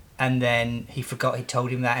 and then he forgot he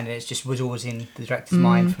told him that, and it just was always in the director's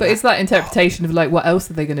mind. But it's that interpretation of like, what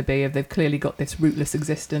else are they going to be if they've clearly got this rootless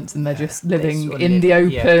existence and they're just living in the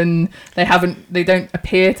open. Yeah. They don't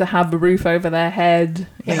appear to have a roof over their head.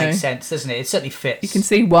 It makes sense, doesn't it? It certainly fits. You can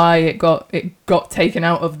see why it got taken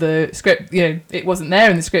out of the script. You know, it wasn't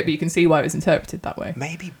there in the script, but you can see why it was interpreted that way.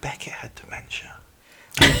 Maybe Beckett had dementia.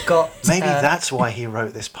 We've got maybe that's why he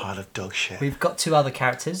wrote this pile of dog shit. We've got two other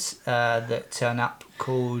characters that turn up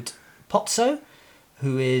called Pozzo,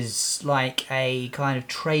 who is like a kind of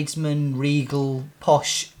tradesman, regal,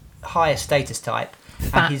 posh, higher status type.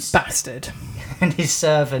 Fat bastard. And his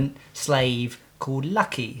servant slave called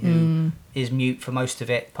Lucky, who is mute for most of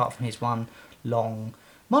it, apart from his one long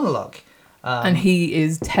monologue. And he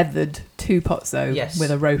is tethered to Pozzo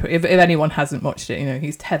with a rope. If anyone hasn't watched it, you know,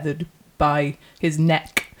 he's tethered by his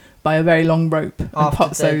neck by a very long rope.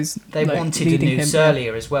 After they wanted a noose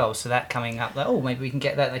earlier as well, so that coming up, like, oh, maybe we can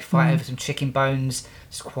get that. They fight over some chicken bones.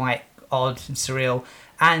 It's quite odd and surreal.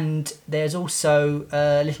 And there's also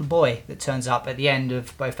a little boy that turns up at the end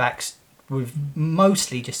of both acts, with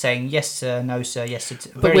mostly just saying yes sir, no sir, yes sir.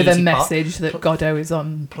 But with a message that Godot is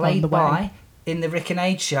on played the way. By, in the Rick and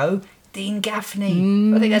Aid show, Dean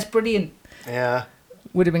Gaffney. I think that's brilliant. Yeah.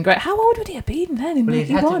 Would have been great. How old would he have been then in 91? He'd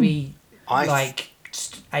had to be like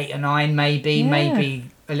 8 or 9 maybe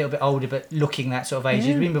a little bit older, but looking that sort of age.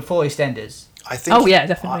 He'd been before EastEnders. I think.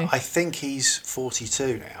 Definitely. I think he's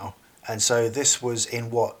 42 now, and so this was in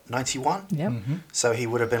what, 91? Yeah. Mm-hmm. So he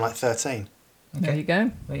would have been like 13. Okay. There you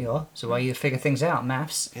go. There you are. So while you figure things out,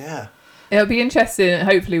 maths. Yeah. It'll be interesting.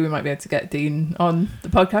 Hopefully we might be able to get Dean on the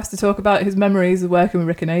podcast to talk about his memories of working with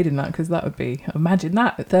Rick and Aid in that, because that would be, imagine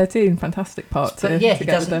that at 13, fantastic part. But he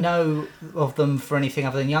doesn't know of them for anything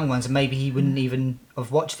other than Young Ones, and maybe he wouldn't even have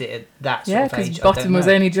watched it at that sort of age. Yeah, because Bottom was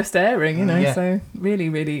only just airing, you know, so really,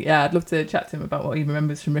 really, I'd love to chat to him about what he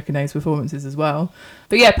remembers from Rick and Aid's performances as well.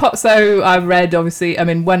 But yeah, Pozzo, I've read, obviously, I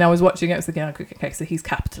mean, when I was watching it, I was thinking, okay, so he's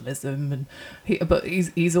capitalism, and but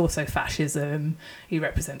he's also fascism, he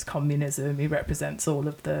represents communism, he represents all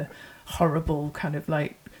of the horrible kind of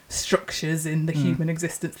like structures in the human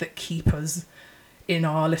existence that keep us in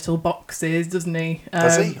our little boxes, doesn't he?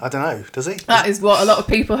 Does he? I don't know. Does he? That is what a lot of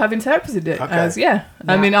people have interpreted it as,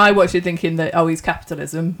 I mean, I watched it thinking that, he's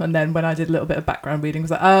capitalism, and then when I did a little bit of background reading, I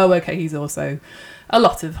was like, okay, he's also a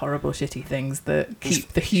lot of horrible, shitty things that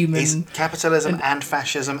keep the human... He's capitalism and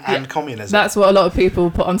fascism and communism. That's what a lot of people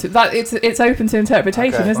put onto... that. It's open to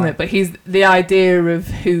interpretation, isn't it? But he's the idea of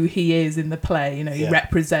who he is in the play, you know, he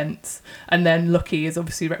represents... And then Lucky is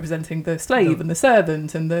obviously representing the slave and the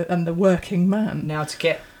servant and the working man. Now, to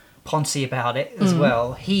get Ponzi about it as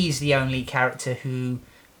well. He's the only character who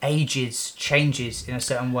changes in a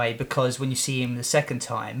certain way, because when you see him the second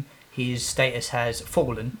time, his status has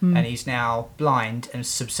fallen and he's now blind and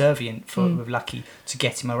subservient with Lucky to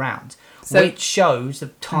get him around. So, which shows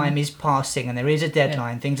that time is passing and there is a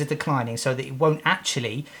deadline, things are declining, so that it won't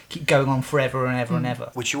actually keep going on forever and ever and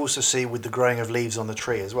ever. Which you also see with the growing of leaves on the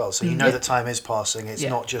tree as well. So you know that time is passing. It's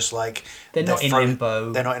not just like they're not in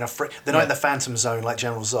limbo. They're not in they're not in the Phantom Zone like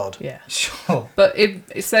General Zod. Yeah, sure. But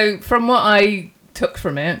so from what I took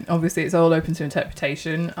from it, obviously it's all open to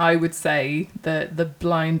interpretation. I would say that the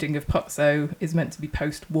blinding of Pozzo is meant to be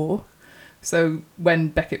post-war. So when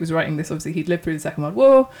Beckett was writing this, obviously he'd lived through the Second World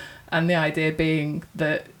War, and the idea being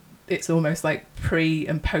that it's almost like pre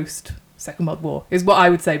and post Second World War is what I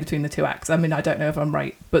would say between the two acts. I mean, I don't know if I'm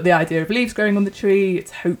right, but the idea of leaves growing on the tree,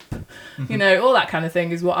 it's hope, all that kind of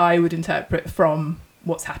thing is what I would interpret from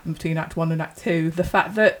what's happened between Act 1 and Act 2. The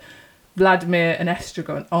fact that Vladimir and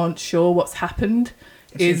Estragon aren't sure what's happened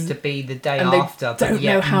seems to be the day and after, they don't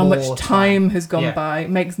know how much time has gone by.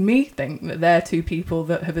 Makes me think that they're two people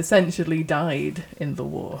that have essentially died in the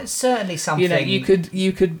war. It's certainly something. You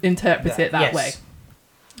could interpret it that way.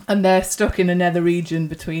 And they're stuck in a nether region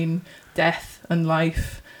between death and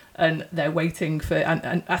life, and they're waiting for.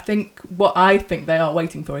 And I think they are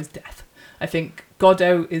waiting for is death. I think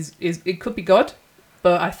Godot is it could be God,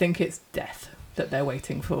 but I think it's death that they're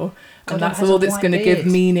waiting for, and that's all that's going to give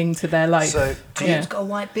meaning to their life. So God's got a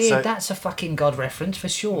white beard. That's a fucking God reference for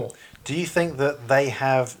sure. Do you think that they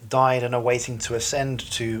have died and are waiting to ascend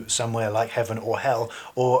to somewhere like heaven or hell,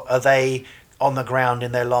 or are they on the ground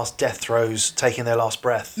in their last death throes, taking their last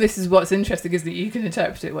breath? This is what's interesting, is that you can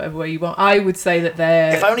interpret it whatever way you want. I would say that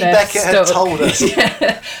they're... If only Beckett had told us.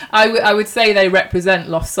 I would say they represent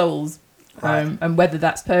lost souls. Right. And whether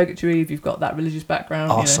that's purgatory, if you've got that religious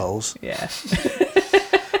background. Our souls. Yeah.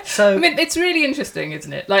 So I mean, it's really interesting,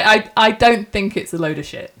 isn't it? Like, I don't think it's a load of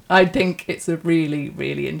shit. I think it's a really,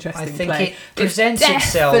 really interesting play. I think it presents it's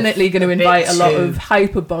itself definitely going to invite a lot of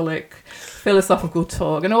hyperbolic philosophical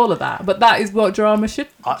talk and all of that, but that is what drama should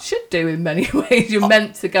do in many ways. You're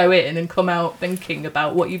meant to go in and come out thinking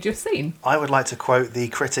about what you've just seen. I would like to quote the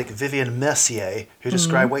critic Vivian Mercier, who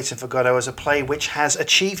described Waiting for Godot as a play which has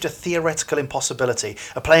achieved a theoretical impossibility,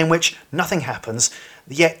 a play in which nothing happens,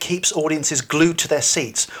 yet keeps audiences glued to their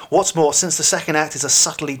seats. What's more, since the second act is a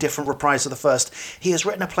subtly different reprise of the first, he has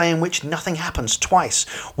written a play in which nothing happens twice.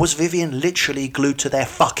 Was Vivian literally glued to their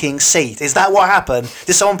fucking seat? Is that what happened?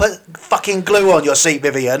 Did someone put fucking glue on your seat,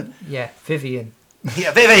 Vivian? Yeah, Vivian.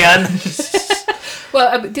 Yeah, Vivian!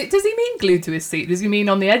 Well, does he mean glued to his seat? Does he mean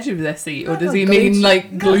on the edge of their seat? Or does he mean,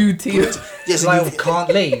 like, glued to you? Yes, like, you can't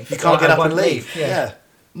leave. You can't get up and leave. Yeah.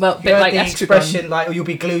 Well, a bit like the expression, like, you'll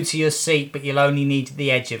be glued to your seat, but you'll only need the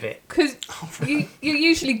edge of it. Because you're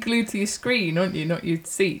usually glued to your screen, aren't you? Not your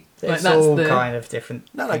seat. It's all kind of different.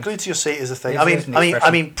 No, glued to your seat is a thing.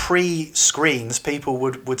 I mean, pre-screens, people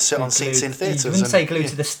would sit on seats in theatres. You wouldn't say glued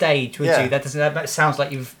to the stage, would you? That sounds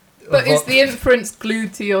like you've. But is the inference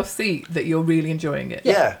glued to your seat that you're really enjoying it?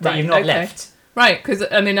 Yeah, that you've not left. Right, because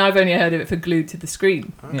I mean, I've only heard of it for glued to the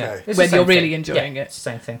screen. Okay. When you're really enjoying it. It's the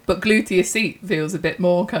same thing. But glued to your seat feels a bit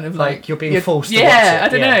more kind of like you're being forced to watch it. Yeah, I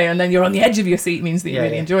don't know. And then you're on the edge of your seat means that you're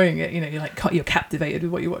really enjoying it. You know, you're captivated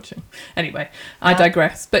with what you're watching. Anyway, I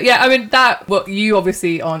digress. But yeah, I mean, what you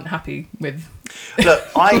obviously aren't happy with.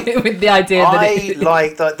 Look, with the idea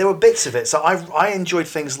that there were bits of it. So I enjoyed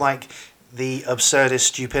things like the absurdist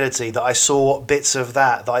stupidity that I saw bits of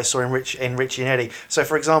that I saw in Richie and Eddie. So,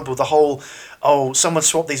 for example, the whole, someone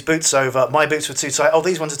swapped these boots over, my boots were too tight,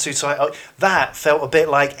 these ones are too tight. That felt a bit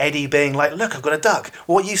like Eddie being like, look, I've got a duck.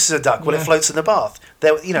 What use is a duck? Well, it floats in the bath.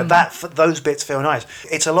 Those bits feel nice.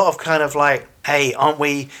 It's a lot of kind of like, hey, aren't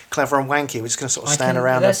we clever and wanky? We're just going to sort of stand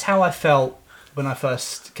around. That's how I felt when I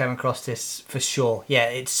first came across this, for sure. Yeah,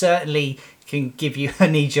 it certainly can give you a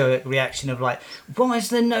knee-jerk reaction of like, why is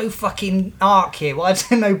there no fucking arc here? Why is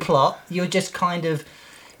there no plot? You're just kind of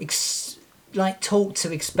taught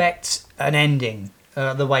to expect an ending,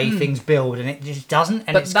 the way things build, and it just doesn't.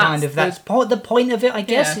 And it's kind of that's the point of it, I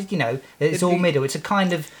guess. Yeah. It's all middle. It's a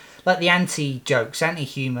kind of like the anti-jokes,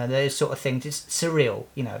 anti-humour, those sort of things. It's surreal,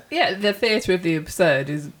 Yeah, the theatre of the absurd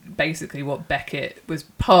is basically what Beckett was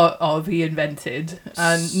part of. He invented,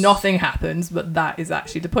 and nothing happens, but that is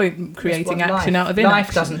actually the point, creating action out of inaction.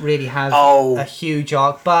 Life doesn't really have a huge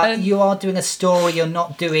arc, but you are doing a story, you're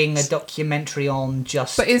not doing a documentary on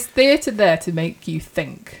just... But is theatre there to make you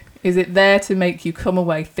think? Is it there to make you come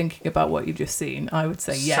away thinking about what you've just seen? I would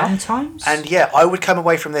say yes. Sometimes. And I would come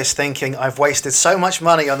away from this thinking, I've wasted so much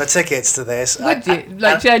money on the tickets to this. Would you?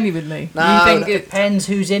 Genuinely? No, you think it depends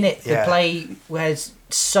who's in it. Yeah. The play has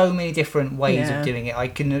so many different ways of doing it. I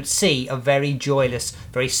can see a very joyless,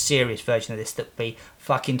 very serious version of this that would be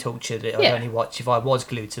fucking torture that I'd only watch if I was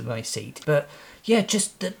glued to my seat. But yeah,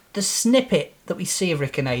 just the snippet that we see of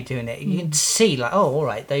Rick and A doing it, you can see like, oh, all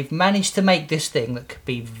right, they've managed to make this thing that could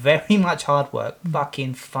be very much hard work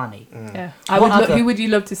fucking funny. Yeah, who would you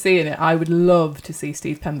love to see in it? I would love to see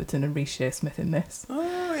Steve Pemberton and Reece Shearsmith in this.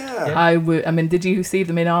 Oh yeah. I would. I mean, did you see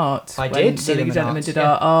them in art? I did see them in Gentlemen art. Did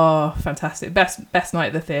art. Oh, fantastic! Best night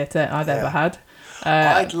at the theatre I've ever had.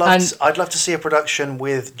 I'd love to see a production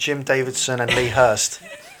with Jim Davidson and Lee Hurst.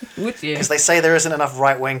 Would you? Because they say there isn't enough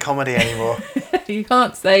right-wing comedy anymore. You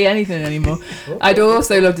can't say anything anymore. I'd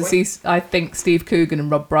also love to see. I think Steve Coogan and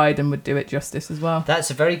Rob Brydon would do it justice as well. That's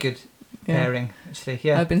a very good pairing, actually.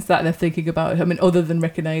 Yeah, I've been sat there thinking about it. I mean, other than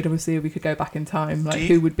Rick and Aid, obviously, we could go back in time. Like,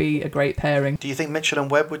 who would be a great pairing? Do you think Mitchell and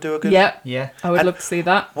Webb would do a good? Yeah. I would love to see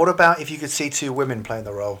that. What about if you could see two women playing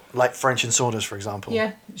the role, like French and Saunders, for example?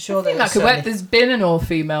 Yeah, sure. I think that could work. There's been an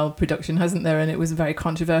all-female production, hasn't there? And it was a very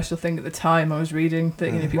controversial thing at the time. I was reading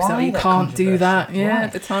that people said, you can't do that. Yeah,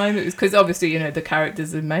 at the time it was because obviously the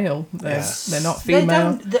characters are male. They're not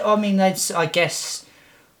female. I guess.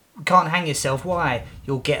 Can't hang yourself. Why?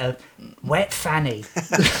 You'll get a wet fanny.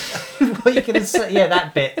 What are you going to say? Yeah,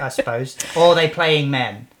 that bit, I suppose. Or are they playing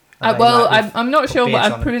men? I'm not sure,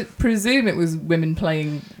 but I presume it was women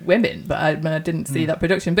playing women, but I didn't see that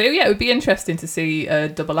production. But yeah, it would be interesting to see a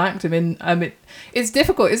double act. I mean, it's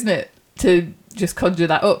difficult, isn't it, to just conjure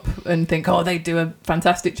that up and think, oh, they do a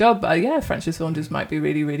fantastic job. But yeah, Frances Saunders might be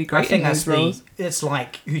really, really great in those roles. It's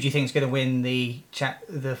like, who do you think is going to win the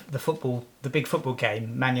big football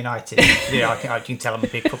game? Man United. Yeah, I can tell I'm a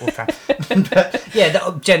big football fan. But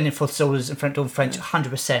yeah, Jennifer Saunders and Dawn French,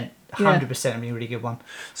 100%. 100% would be a really good one.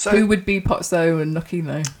 So who would be Potso and Nucky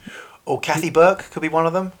though? Or Kathy Burke could be one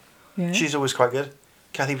of them. Yeah. She's always quite good.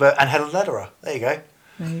 Kathy Burke and Helen Lederer. There you go.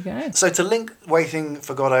 There you go. So to link Waiting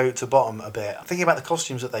for Godot to Bottom a bit, thinking about the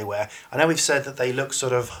costumes that they wear, I know we've said that they look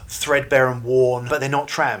sort of threadbare and worn, but they're not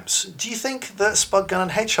tramps. Do you think that Spudgun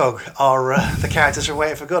and Hedgehog are the characters from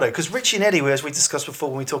Waiting for Godot? Because Richie and Eddie, as we discussed before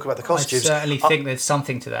when we talk about the costumes... I certainly think there's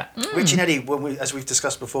something to that. Richie and Eddie, as we've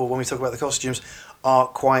discussed before when we talk about the costumes, are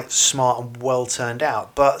quite smart and well turned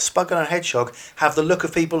out. But Spudgun and Hedgehog have the look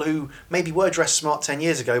of people who maybe were dressed smart 10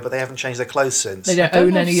 years ago, but they haven't changed their clothes since. They don't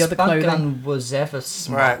own any other clothing. Spudgun was ever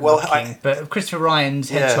smart. Right, well, but Christopher Ryan's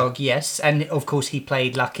Hedgehog, yes, and of course he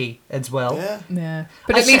played Lucky as well. Yeah.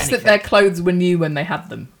 But at least that their clothes were new when they had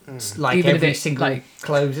them. Like even every single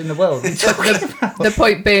clothes in the world. The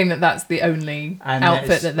point being that that's the only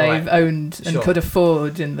outfit that they've owned and could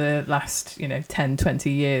afford in the last 10, 20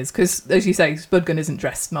 years. Because as you say, Spudgun isn't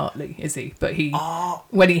dressed smartly, is he? But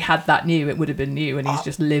when he had that new, it would have been new, and he's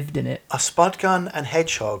just lived in it. Are Spudgun and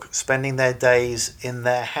Hedgehog spending their days in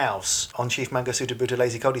their house on Chief Mangasuta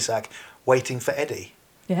Buthelezi Cul-de-sac waiting for Eddie?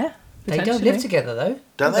 Yeah. They don't live together though,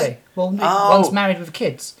 don't they? Well, one's married with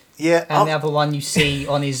kids. Yeah, and the other one you see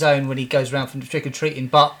on his own when he goes around from trick or treating.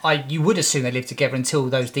 But you would assume they live together until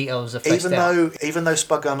those details are fleshed out. Even though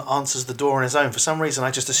Spudgun answers the door on his own, for some reason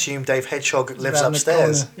I just assume Dave Hedgehog lives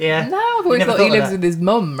upstairs. Yeah, no, I've always thought he lives with his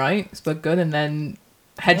mum, right, Spudgun, and then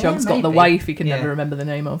Hedgehog's got the wife he can never remember the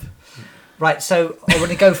name of. Right, so I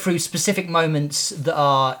want to go through specific moments that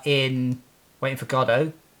are in Waiting for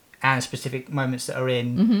Godot, and specific moments that are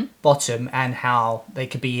in Bottom, and how they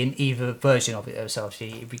could be in either version of it. So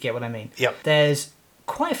obviously, if you get what I mean. Yep. There's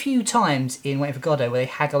quite a few times in Waiting for Godot where they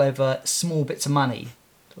haggle over small bits of money,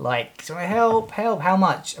 like help, how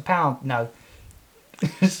much? £1? No.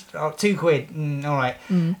 £2. All right.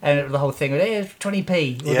 And the whole thing with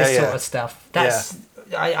 20p, all this sort of stuff. That's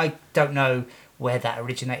I don't know where that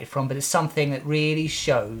originated from, but it's something that really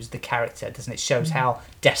shows the character, doesn't it? It shows how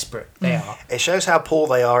desperate they are. It shows how poor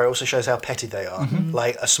they are. It also shows how petty they are.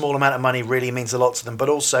 Like, a small amount of money really means a lot to them, but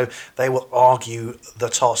also they will argue the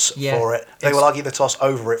toss for it. They will argue the toss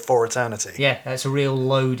over it for eternity. Yeah, that's a real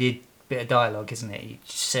loaded bit of dialogue, isn't it?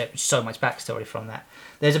 So much backstory from that.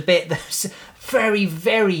 There's a bit that's very,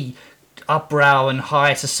 very upbrow and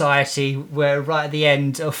high society, where right at the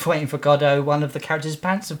end of Waiting for Godot, one of the characters'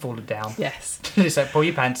 pants have fallen down. Yes. It's like, pull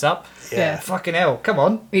your pants up. Yeah. Fucking hell, come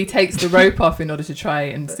on. He takes the rope off in order to try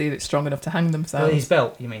and see if it's strong enough to hang themselves. His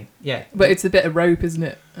belt, you mean? Yeah. But it's a bit of rope, isn't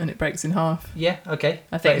it? And it breaks in half. Yeah, okay.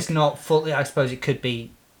 I think it's not fully, I suppose it could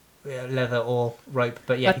be leather or rope,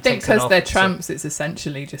 but yeah. I think because they're tramps, it's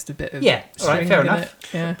essentially just a bit of alright, fair enough.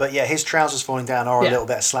 Yeah. But yeah, his trousers falling down are a little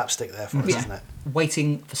bit of slapstick there for us, isn't it?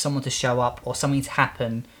 Waiting for someone to show up or something to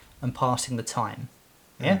happen and passing the time.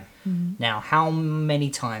 Yeah? Now, how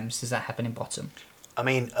many times does that happen in Bottom? I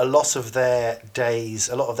mean, a lot of their days,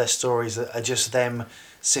 a lot of their stories are just them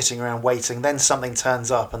sitting around waiting. Then something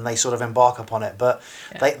turns up and they sort of embark upon it. But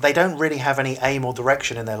they don't really have any aim or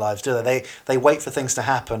direction in their lives, do they? They wait for things to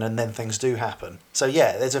happen and then things do happen. So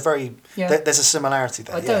yeah, there's a similarity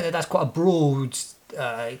there. I don't know. That's quite a broad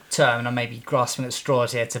term, and I may be grasping at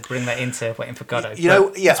straws here to bring that into Waiting for Godot.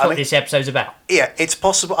 That's what this episode's about. Yeah, it's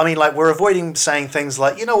possible. I mean, like, we're avoiding saying things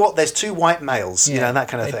like, you know what, there's two white males, and that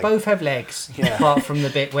kind of thing. They both have legs, apart from the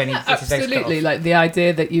bit when he gets his legs cut off. Absolutely, like the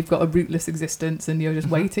idea that you've got a rootless existence and you're just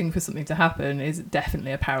waiting for something to happen is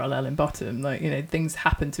definitely a parallel in Bottom. Like, things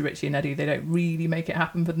happen to Richie and Eddie. They don't really make it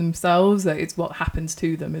happen for themselves. Like, it's what happens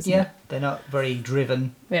to them, isn't it? Yeah, they're not very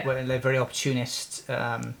driven. Yeah. They're very opportunist.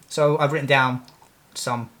 So I've written down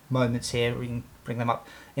some moments here, we can bring them up.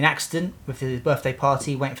 In Accident, with the birthday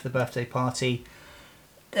party, waiting for the birthday party,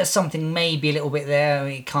 there's something maybe a little bit there.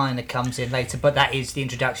 It kind of comes in later, but that is the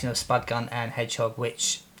introduction of Spudgun and Hedgehog,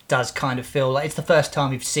 which does kind of feel like it's the first time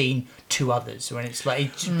we've seen two others, when it's like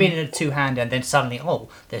it's been in a two-hander and then suddenly,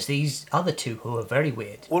 there's these other two who are very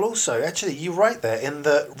weird. Well, also, actually, you're right there in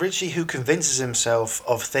that Richie, who convinces himself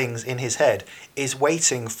of things in his head, is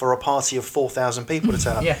waiting for a party of 4,000 people to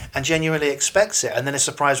turn up and genuinely expects it, and then is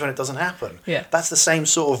surprised when it doesn't happen. Yeah. That's the same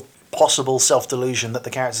sort of possible self-delusion that the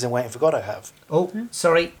characters in Waiting for Godot have.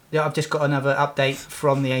 Sorry. Yeah, I've just got another update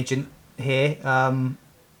from the agent here,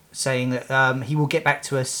 saying that he will get back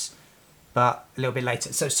to us, but a little bit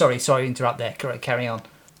later. So sorry to interrupt there. Carry on.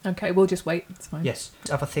 Okay, we'll just wait. It's fine. Yes.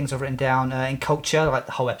 Other things I've written down in culture, like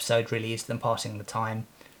the whole episode really is them passing the time.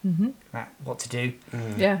 What to do.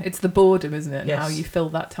 Yeah, it's the boredom, isn't it? And how you fill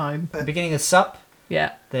that time. At the beginning of Sup,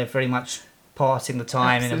 they're very much passing the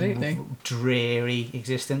time Absolutely. in a dreary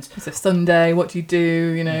existence. It's a Sunday, what do you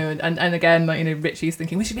do, and again, like, Richie's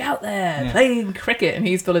thinking we should be out there playing cricket, and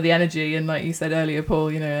he's full of the energy, and like you said earlier, Paul,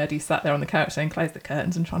 Eddie sat there on the couch saying close the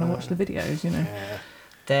curtains and trying to watch the videos,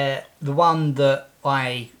 They're the one that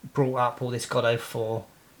I brought up all this Godot for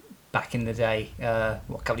back in the day, a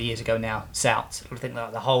couple of years ago now, South. I think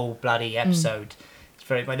like the whole bloody episode, it's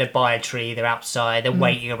very, they're by a tree, they're outside, they're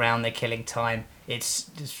waiting around, they're killing time. It's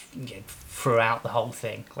just throughout the whole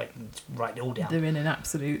thing, like write it all down. They're in an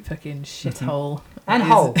absolute fucking shithole. And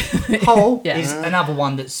Hole is another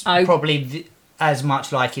one that's probably as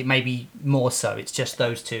much like it, maybe more so. It's just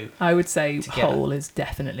those two. I would say together. Hole is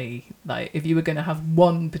definitely, like, if you were going to have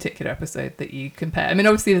one particular episode that you compare. I mean,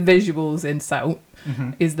 obviously the visuals in South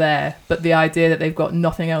is there, but the idea that they've got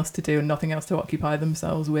nothing else to do and nothing else to occupy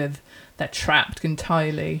themselves with, they're trapped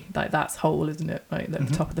entirely. Like, that's Hole, isn't it? Like, the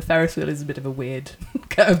top of the Ferris wheel is a bit of a weird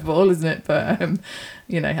curveball, isn't it? But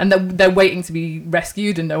and they're waiting to be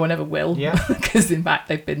rescued, and no one ever will. Yeah. Because in fact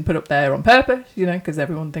they've been put up there on purpose. Because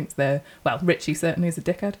everyone thinks Richie certainly is a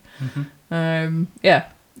dickhead.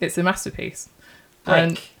 It's a masterpiece.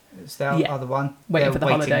 Blake is the other one. Waiting for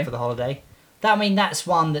the holiday. That's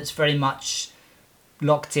one that's very much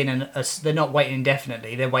locked in, and they're not waiting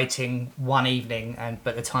indefinitely. They're waiting one evening,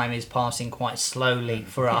 but the time is passing quite slowly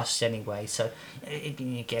for us anyway. So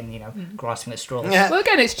grasping at straws. Yeah. Well,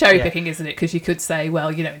 again, it's cherry picking, isn't it? Because you could say,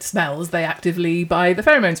 it smells. They actively buy the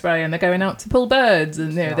pheromone spray and they're going out to pull birds,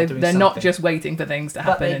 and they're not just waiting for things to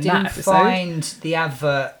happen in that episode. But they didn't find the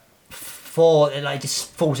advert for it just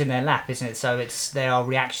falls in their lap, isn't it? So they are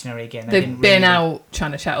reactionary again. They've been out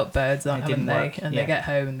trying to shout up birds, haven't they? And they get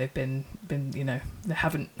home and they've been they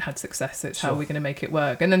haven't had success. So it's how are we going to make it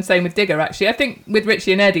work? And then same with Digger. Actually, I think with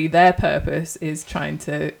Richie and Eddie, their purpose is trying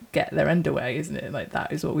to get their end away, isn't it? Like,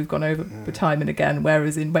 that is what we've gone over time and again.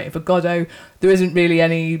 Whereas in Waiting for Godot, there isn't really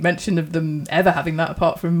any mention of them ever having that,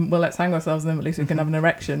 apart from, let's hang ourselves and then at least we can have an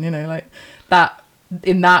erection. Like that.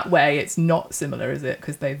 In that way, it's not similar, is it?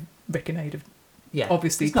 Because Rick and Ade have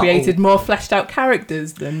obviously created more fleshed out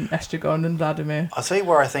characters than Estragon and Vladimir. I'll tell you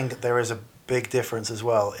where I think there is a big difference as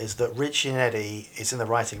well, is that Richie and Eddie, it's in the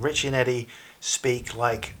writing, Richie and Eddie speak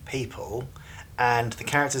like people, and the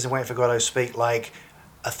characters in Waiting for Godot speak like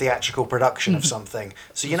a theatrical production of something.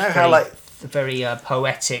 So how like... Very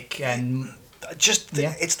poetic and...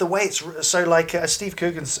 It's the way it's so like Steve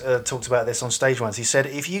Coogan's talked about this on stage once. He said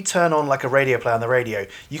if you turn on like a radio play on the radio,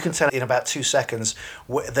 you can tell in about 2 seconds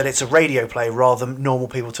that it's a radio play rather than normal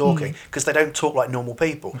people talking, because they don't talk like normal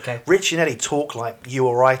people. Okay. Richie and Eddie talk like you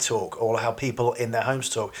or I talk, or how people in their homes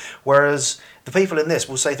talk, whereas the people in this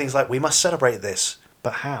will say things like, we must celebrate this.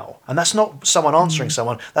 But how? And that's not someone answering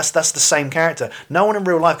someone. That's the same character. No one in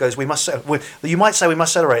real life goes, you might say we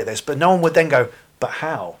must celebrate this, but no one would then go, but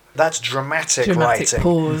how? That's dramatic writing.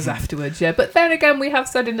 Pause afterwards, yeah. But then again, we have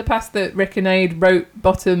said in the past that Rick and Ade wrote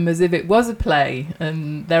Bottom as if it was a play,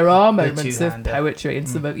 and there are moments of poetry and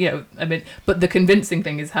some of, but the convincing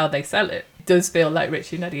thing is how they sell it. It does feel like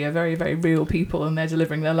Richie and Eddie are very, very real people, and they're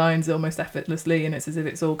delivering their lines almost effortlessly, and it's as if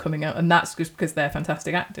it's all coming out, and that's just because they're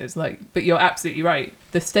fantastic actors. But you're absolutely right.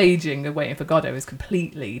 The staging of Waiting for Godot is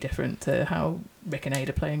completely different to how Rick and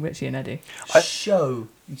Ada are playing Richie and Eddie. Show.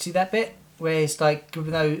 You see that bit where it's like, you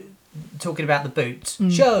know, talking about the boots.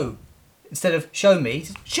 Show. Instead of show me,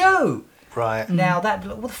 show. Right. Now that,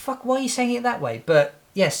 what the fuck? Why are you saying it that way? But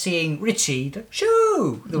yes, seeing Richie,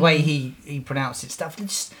 show the way he pronounces stuff.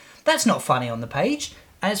 That's not funny on the page,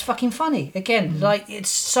 and it's fucking funny again. Like, it's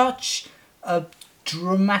such a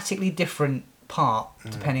dramatically different part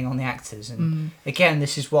depending on the actors, and again,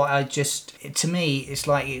 this is what to me, it's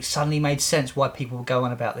like it suddenly made sense why people were going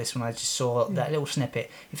on about this when I just saw that little snippet.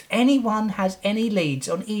 If anyone has any leads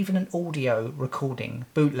on even an audio recording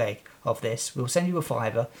bootleg of this, we'll send you a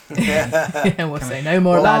 $5. Yeah, we'll say no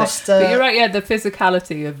more about it. But you're right, yeah, the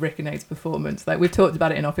physicality of Rick and Ade's performance, like we've talked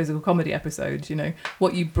about it in our physical comedy episodes, you know,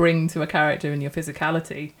 what you bring to a character and your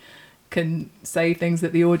physicality can say things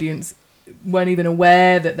that the audience weren't even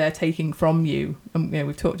aware that they're taking from you. And, you know,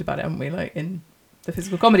 we've talked about it, haven't we, like in the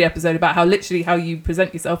physical comedy episode, about how literally how you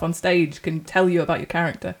present yourself on stage can tell you about your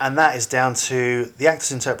character. And that is down to the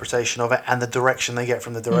actor's interpretation of it and the direction they get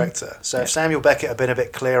from the director. So if Samuel Beckett had been a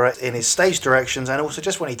bit clearer in his stage directions, and also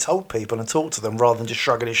just when he told people and talked to them, rather than just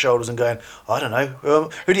shrugging his shoulders and going, I don't know,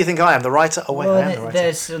 who do you think I am, the writer? Oh wait, I am the writer.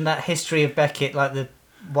 There's that history of Beckett, like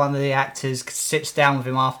one of the actors sits down with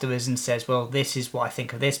him afterwards and says, well, this is what I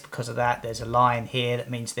think of this because of that. There's a line here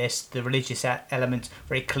that means this. The religious element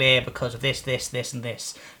very clear because of this, and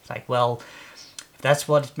this. It's like, well, if that's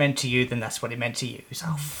what it meant to you, then that's what it meant to you. It's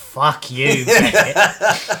like, oh, fuck you,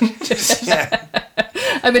 Beckett. Yeah.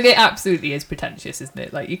 I mean, it absolutely is pretentious, isn't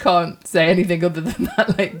it? Like, you can't say anything other than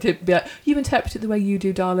that. Like, to be like, you interpret it the way you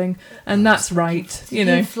do, darling, and that's right. You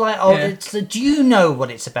know, do you know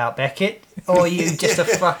what it's about, Beckett? Or are you just a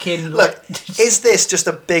fucking... Look, is this just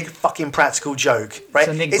a big fucking practical joke? Right?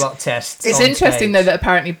 It's a Nick Block test. It's interesting, though, that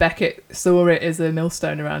apparently Beckett saw it as a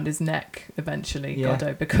millstone around his neck eventually,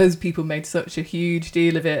 Godot, because people made such a huge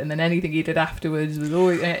deal of it, and then anything he did afterwards was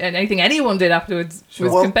always... And anything anyone did afterwards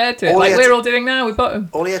was compared to it. Like we're all doing now with Bottom.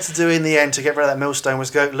 All he had to do in the end to get rid of that millstone was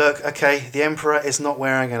go, look, okay, the Emperor is not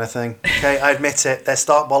wearing anything. Okay, I admit it. They're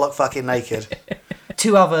stark bollock fucking naked.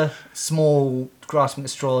 Two other small grasping at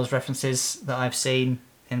straws references that I've seen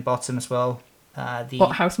in Bottom as well.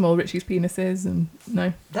 How small Richie's penis is, and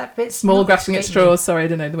no, that bit small grasping at straws. Sorry, I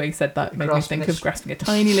don't know the way you said that. Made me think of grasping a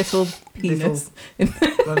tiny little penis.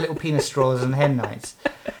 Little penis straws and hen nights.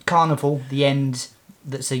 Carnival, the end.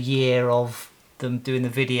 That's a year of them doing the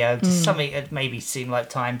video. Just something that maybe seemed like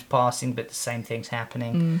time's passing, but the same thing's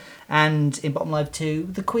happening. And in Bottom Live 2,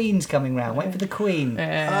 the Queen's coming round. Wait for the Queen.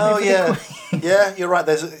 Yeah, you're right.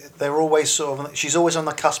 They're always sort of... She's always on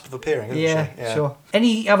the cusp of appearing, isn't she? Yeah, sure.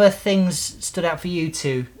 Any other things stood out for you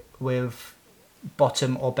two with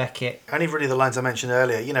Bottom or Beckett? Only really the lines I mentioned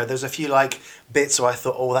earlier. You know, there's a few like bits where I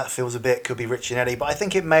thought, oh, that feels a bit, could be Richie and Eddie, but I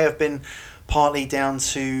think it may have been partly down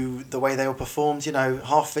to the way they were performed. You know,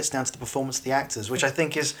 half of it's down to the performance of the actors, which I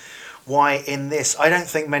think is why in this, I don't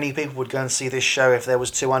think many people would go and see this show if there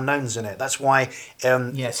was two unknowns in it. That's why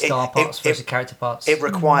star parts versus character parts. It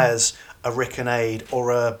requires a Rick and Ade,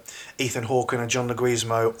 or a Ethan Hawke and a John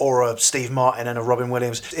Leguizamo, or a Steve Martin and a Robin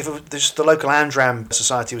Williams. If it was just the local Amdram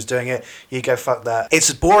Society was doing it, you'd go, fuck that.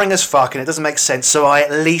 It's boring as fuck and it doesn't make sense, so I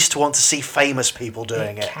at least want to see famous people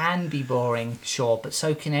doing it. It can be boring, sure, but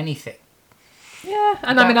so can anything. Yeah,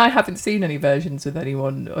 and I mean, I haven't seen any versions with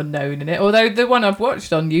anyone unknown in it. Although the one I've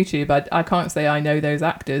watched on YouTube, I can't say I know those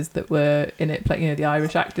actors that were in it, you know, the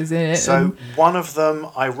Irish actors in it. So one of them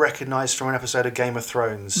I recognised from an episode of Game of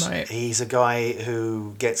Thrones. Right. He's a guy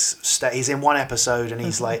who gets... he's in one episode and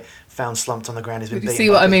he's like found slumped on the ground. He's been beaten. You see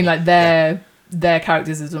what I mean? Like their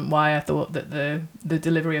characters isn't why I thought that the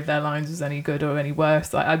delivery of their lines was any good or any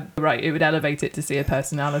worse. Like, it would elevate it to see a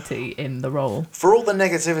personality in the role. For all the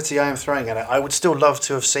negativity I am throwing at it, I would still love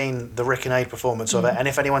to have seen the Rick and Ade performance of it. And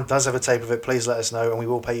if anyone does have a tape of it, please let us know and we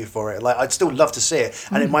will pay you for it. Like, I'd still love to see it,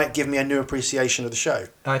 and it might give me a new appreciation of the show.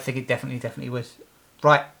 I think it definitely would.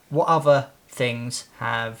 Right, what other things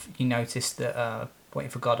have you noticed that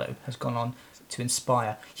Waiting for Godot has gone on to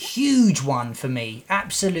inspire? Huge one for me,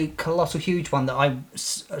 absolute colossal huge one that I'm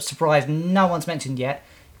surprised no one's mentioned yet.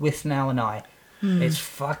 Withnail and I. It's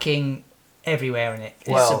fucking everywhere in it.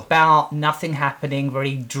 It's about nothing happening,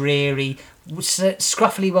 very dreary,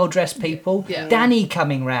 scruffily well dressed people. Yeah. Danny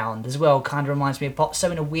coming round as well kind of reminds me of Potso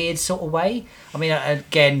in a weird sort of way. I mean,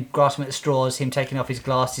 again, grasping at the straws, him taking off his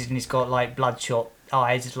glasses and he's got like bloodshot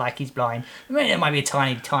eyes like he's blind. I mean, it might be a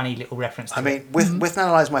tiny little reference to I mean, With Now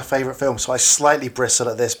and I is my favourite film, so I slightly bristle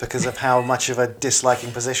at this because of how much of a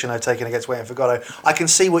disliking position I've taken against Waiting for Godot. I can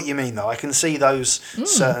see what you mean, though. I can see those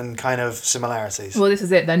certain kind of similarities. Well, this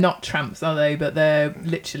is it. They're not tramps, are they? But they're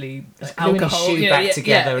literally alcohol. Shoe back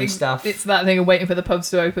together and stuff. It's that thing of waiting for the pubs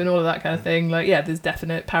to open, all of that kind of thing. Like, yeah, there's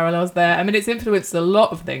definite parallels there. I mean, it's influenced a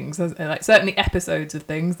lot of things, like certainly episodes of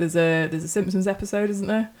things. There's a Simpsons episode, isn't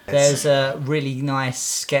there? There's a really nice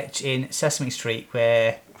sketch in Sesame Street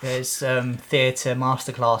where there's theatre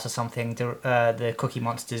masterclass or something. The Cookie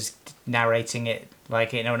Monster's narrating it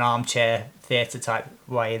like in an armchair theatre type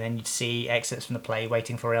way, and then you'd see excerpts from the play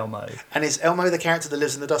Waiting for Elmo. And is Elmo the character that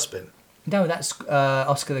lives in the dustbin? No, that's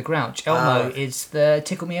Oscar the Grouch. Elmo is the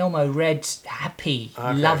Tickle Me Elmo, red, happy,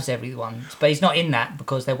 loves everyone. But he's not in that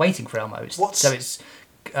because they're waiting for Elmo. So it's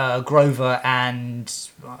Grover and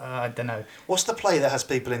I don't know. What's the play that has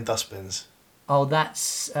people in dustbins? Oh,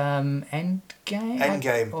 that's Endgame?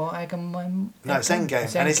 Endgame. Or Agamemnon? No, it's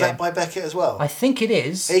Endgame. And is that by Beckett as well? I think it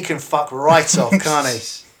is. He can fuck right off, can't he?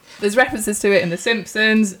 There's references to it in The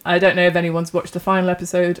Simpsons. I don't know if anyone's watched the final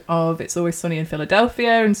episode of It's Always Sunny in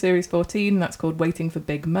Philadelphia in Series 14. That's called Waiting for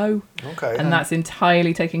Big Mo. Okay. And that's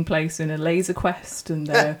entirely taking place in a laser quest, and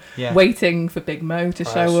they're waiting for Big Mo to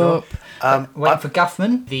show up. Waiting for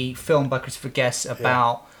Guffman, the film by Christopher Guest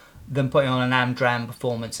about them putting on an Amdram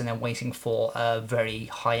performance and then waiting for a very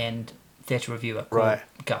high-end theatre reviewer called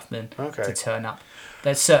Guffman to turn up.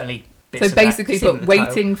 There's certainly... So basically, but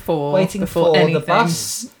waiting for anything. The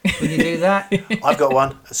bus when you do that. I've got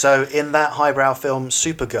one. So in that highbrow film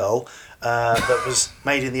Supergirl, that was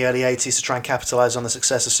made in the early 80s to try and capitalise on the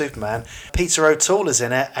success of Superman, Peter O'Toole is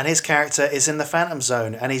in it, and his character is in the Phantom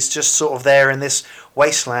Zone, and he's just sort of there in this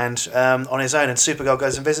wasteland on his own, and Supergirl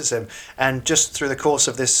goes and visits him. And just through the course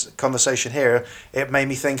of this conversation here, it made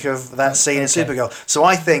me think of that scene in Supergirl. So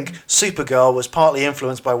I think Supergirl was partly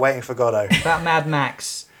influenced by Waiting for Godot. About Mad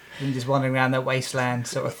Max. And just wandering around that wasteland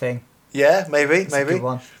sort of thing. Yeah, maybe. A good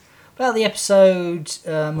one. About the episode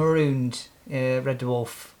Marooned, Red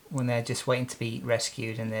Dwarf, when they're just waiting to be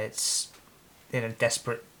rescued and it's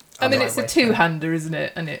desperate. I mean, it's a two-hander, isn't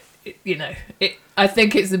it? And it I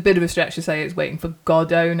think it's a bit of a stretch to say it's Waiting for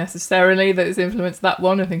Godot necessarily that has influenced that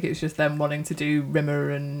one. I think it's just them wanting to do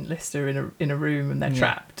Rimmer and Lister in a room and they're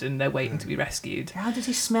trapped and they're waiting to be rescued. How does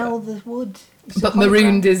he smell the wood? But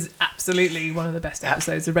Marooned is absolutely one of the best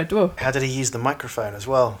episodes of Red Dwarf. How did he use the microphone as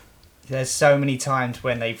well? There's so many times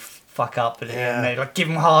when they fuck up and they like give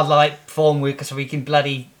him hard light form so we can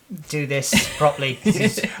bloody do this properly.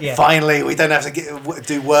 Finally, we don't have to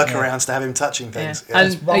do workarounds to have him touching things. Yeah.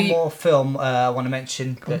 There's one more film I want to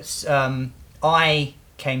mention that's I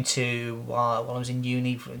came to while I was in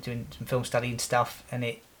uni doing some film study and stuff, and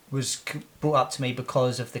it was brought up to me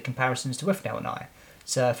because of the comparisons to Withnail and I.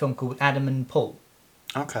 It's a film called Adam and Paul.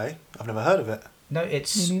 Okay, I've never heard of it. No,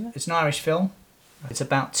 it's an Irish film. It's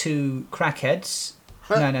about two crackheads.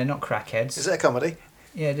 Huh? No, not crackheads. Is it a comedy?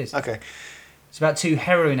 Yeah, it is. Okay. It's about two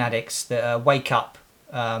heroin addicts that wake up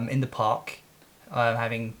in the park,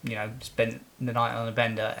 having spent the night on a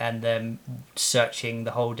bender, and them searching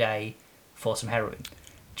the whole day for some heroin,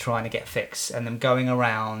 trying to get a fix, and them going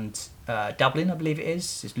around Dublin, I believe it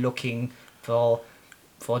is, just looking for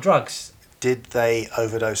drugs. Did they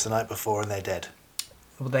overdose the night before and they're dead?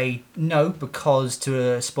 Well, they no, because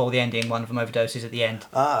to spoil the ending, one of them overdoses at the end.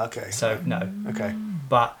 Ah, okay. So no. Okay.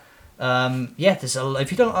 But there's a lot.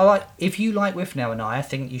 If you like Withnail and I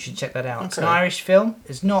think you should check that out. Okay. It's an Irish film.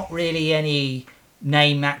 There's not really any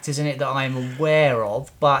name actors in it that I'm aware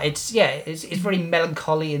of, but it's very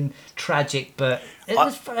melancholy and tragic. But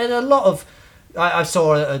there's a lot of. I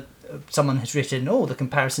saw someone has written the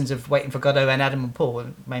comparisons of Waiting for Godot and Adam and Paul,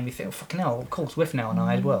 and made me think, fucking hell, of course Withnail and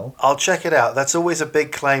I as well. I'll check it out. That's always a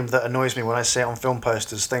big claim that annoys me when I see it on film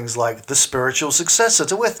posters, things like the spiritual successor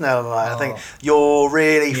to Withnail and I. I think you're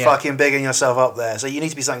really fucking bigging yourself up there, so you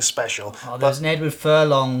need to be something special. There's an Edward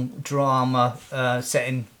Furlong drama set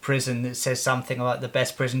in prison that says something like the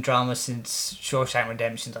best prison drama since Shawshank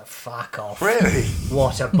Redemption. Like, fuck off. Really?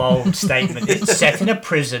 What a bold statement. It's set in a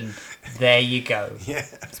prison. There you go. Yeah.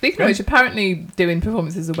 Speaking of which, apparently doing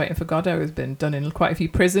performances of Waiting for Godot has been done in quite a few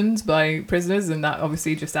prisons by prisoners, and that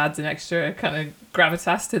obviously just adds an extra kind of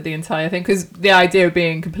gravitas to the entire thing, because the idea of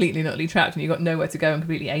being completely and utterly trapped and you've got nowhere to go and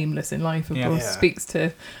completely aimless in life, of course, speaks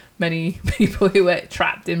to many people who were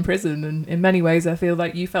trapped in prison, and in many ways I feel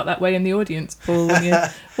like you felt that way in the audience, Paul, when you're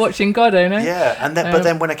watching Godot, no? Yeah, and then but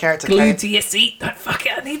then when a character glued to your seat, like, fuck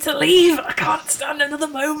it, I need to leave, I can't stand another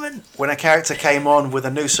moment. When a character came on with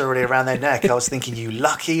a noose already around their neck, I was thinking, you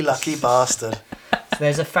lucky bastard. It's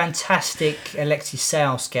There's a fantastic Alexei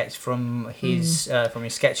Sayle sketch from his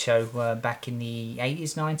sketch show back in the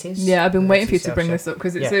 80s, 90s. Yeah, I've been waiting for you to bring this up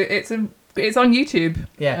because it's on YouTube.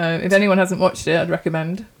 Yeah. If anyone hasn't watched it, I'd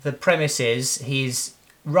recommend. The premise is he's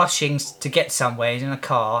rushing to get somewhere. He's in a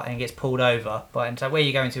car and he gets pulled over. But I'm like, where are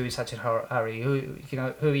you going to in such a hurry? Who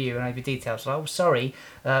are you? And I have your details. Like, oh, sorry,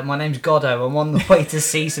 my name's Goddo. I'm on the way to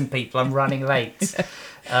see some people. I'm running late.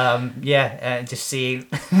 Just see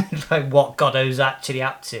like what Goddo's actually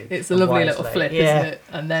up to. It's a lovely little flip, isn't it?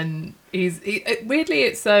 And then weirdly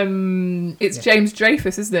it's James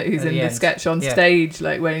Dreyfus, isn't it, who's in the sketch on stage,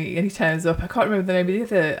 like when he turns up. I can't remember the name of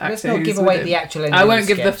the other actor. Let's not give away the actual ending. I won't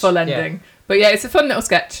give the full ending. But yeah, it's a fun little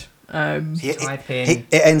sketch. It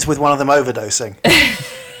ends with one of them overdosing.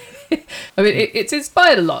 I mean, it's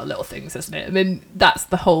inspired a lot of little things, hasn't it? I mean, that's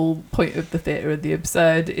the whole point of the theatre of the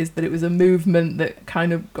absurd, is that it was a movement that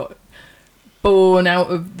kind of got born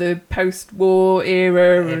out of the post-war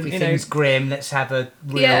era. Everything's grim. Let's have a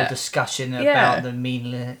real discussion about the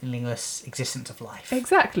meaningless existence of life.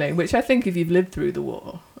 Exactly, which I think if you've lived through the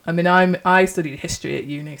war... I mean, I studied history at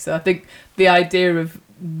uni, so I think the idea of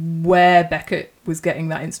where Beckett was getting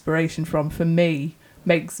that inspiration from, for me,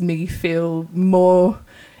 makes me feel more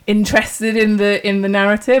interested in the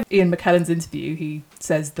narrative. Ian McKellen's interview, he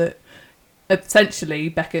says that essentially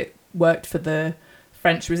Beckett worked for the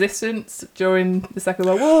French resistance during the Second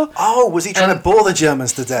World War. Oh, was he trying to bore the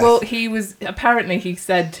Germans to death? Well, he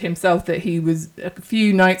said himself that he was a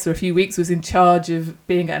few nights or a few weeks was in charge of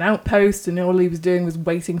being at an outpost, and all he was doing was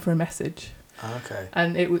waiting for a message. Okay.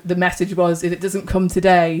 And the message was, if it doesn't come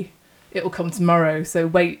today, it'll come tomorrow. So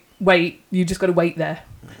wait, you just got to wait there.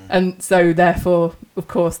 Mm-hmm. And so therefore, of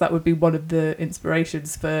course, that would be one of the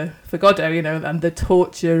inspirations for Goddo, and the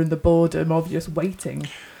torture and the boredom of just waiting.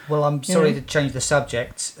 Well, I'm sorry to change the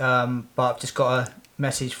subject, but I've just got a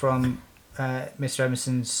message from Mr.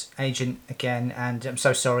 Emerson's agent again, and I'm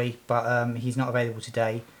so sorry, but he's not available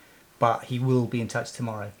today, but he will be in touch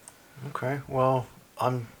tomorrow. Okay, well,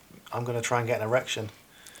 I'm going to try and get an erection.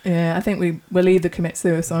 Yeah, I think we'll either commit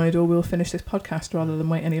suicide or we'll finish this podcast rather than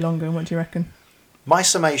wait any longer. What do you reckon? My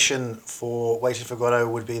summation for Waiting for Godot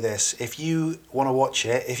would be this. If you want to watch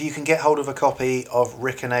it, if you can get hold of a copy of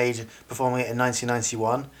Rick and Aid performing it in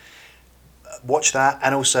 1991, watch that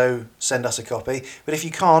and also send us a copy. But if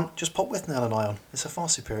you can't, just pop Withnail and I on. It's a far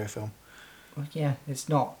superior film. Well, yeah, it's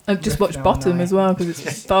not. I've just watched Bottom as well because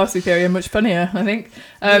it's far superior and much funnier, I think.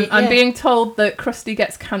 I'm being told that Krusty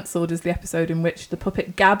Gets Cancelled is the episode in which the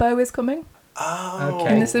puppet Gabbo is coming. Oh,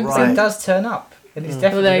 okay. In The Simpsons. Right. It does turn up. And it's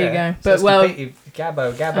definitely there you go. But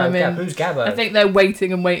Gabbo, who's Gabbo? I think they're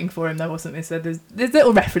waiting for him though, wasn't they? So there's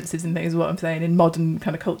little references and things, is what I'm saying, in modern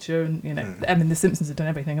kind of culture, and I mean, The Simpsons have done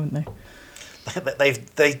everything, haven't they? They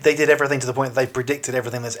did everything to the point that they predicted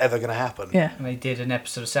everything that's ever going to happen. Yeah. And they did an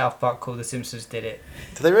episode of South Park called The Simpsons Did It.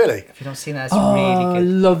 Did they really? If you've not seen that, it's really good. I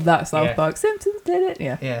love that South Park. Simpsons Did It.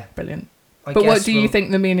 Yeah. Brilliant. But what do you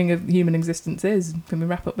think the meaning of human existence is? Can we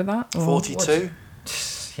wrap up with that? 42.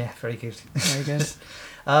 Yeah, very good. Very good.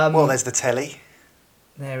 Well, there's the telly.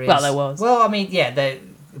 There is. Well, there was. Well, I mean, yeah,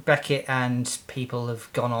 Beckett and people have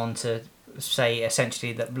gone on to say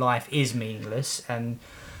essentially that life is meaningless, and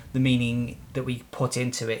the meaning that we put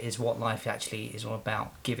into it is what life actually is all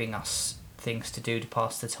about, giving us things to do to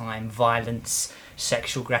pass the time, violence,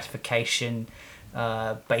 sexual gratification,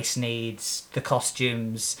 base needs, the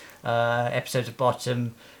costumes, episodes of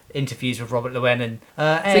Bottom, interviews with Robert Llewellyn.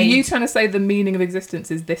 So you trying to say the meaning of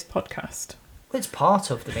existence is this podcast? It's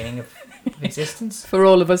part of the meaning of existence. For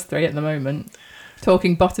all of us three at the moment.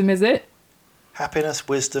 Talking Bottom, is it? Happiness,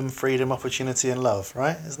 wisdom, freedom, opportunity and love,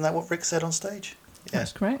 right? Isn't that what Rick said on stage? Yeah.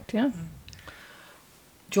 That's correct, yeah.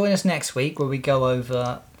 Join us next week where we go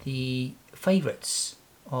over the favourites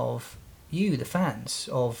of you, the fans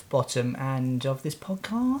of Bottom and of this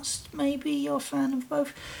podcast. Maybe you're a fan of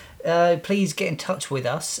both. Please get in touch with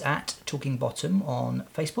us at Talking Bottom on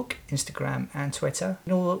Facebook, Instagram and Twitter.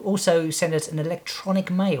 And also send us an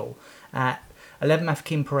electronic mail at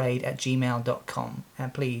 11mafekinparade@gmail.com.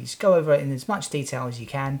 And please go over it in as much detail as you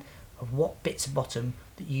can of what bits of Bottom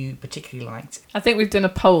that you particularly liked. I think we've done a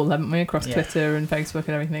poll, haven't we, across Twitter and Facebook and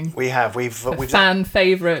everything. We have. We've fan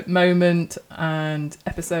favourite moment and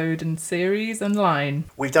episode and series and line.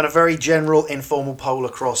 We've done a very general, informal poll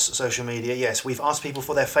across social media. Yes, we've asked people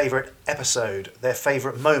for their favourite episode, their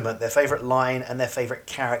favourite moment, their favourite line, and their favourite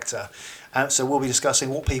character. So we'll be discussing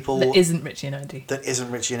what people... That isn't Richie and Andy. That isn't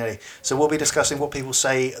Richie and Andy. So we'll be discussing what people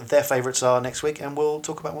say their favourites are next week, and we'll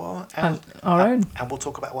talk about what our own. And we'll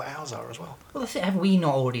talk about what ours are as well. Well, that's it. Have we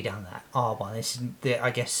not already done that? Oh, well, this is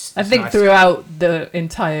I guess... I think throughout the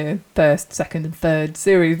entire first, second and third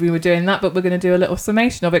series we were doing that, but we're going to do a little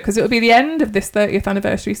summation of it because it will be the end of this 30th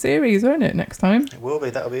anniversary series, won't it, next time? It will be.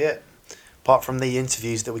 That'll be it. Apart from the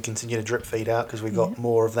interviews that we continue to drip feed out because we got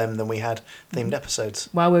more of them than we had themed episodes.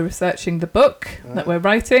 While we're researching the book that we're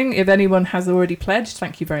writing, if anyone has already pledged,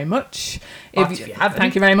 thank you very much. If you haven't,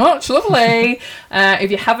 thank you very much. Lovely. If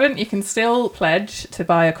you haven't, you can still pledge to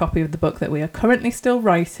buy a copy of the book that we are currently still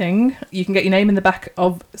writing. You can get your name in the back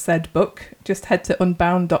of said book. Just head to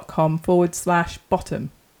unbound.com/bottom.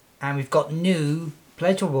 And we've got new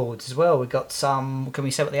pledge rewards as well. We've got some, can we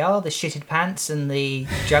say what they are? The shitted pants and the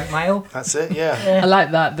junk mail. That's it, yeah. I like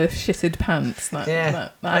that, the shitted pants. I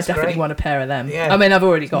definitely great. want a pair of them. Yeah. I mean, I've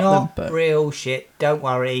already got Not them. But real shit, don't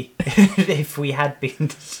worry. If we had been...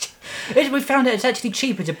 We found it's actually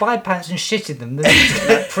cheaper to buy pants and shit in them than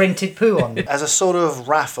like printed poo on them. As a sort of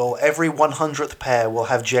raffle, every 100th pair will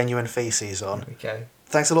have genuine feces on. There we go.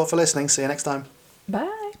 Thanks a lot for listening. See you next time.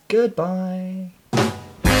 Bye. Goodbye.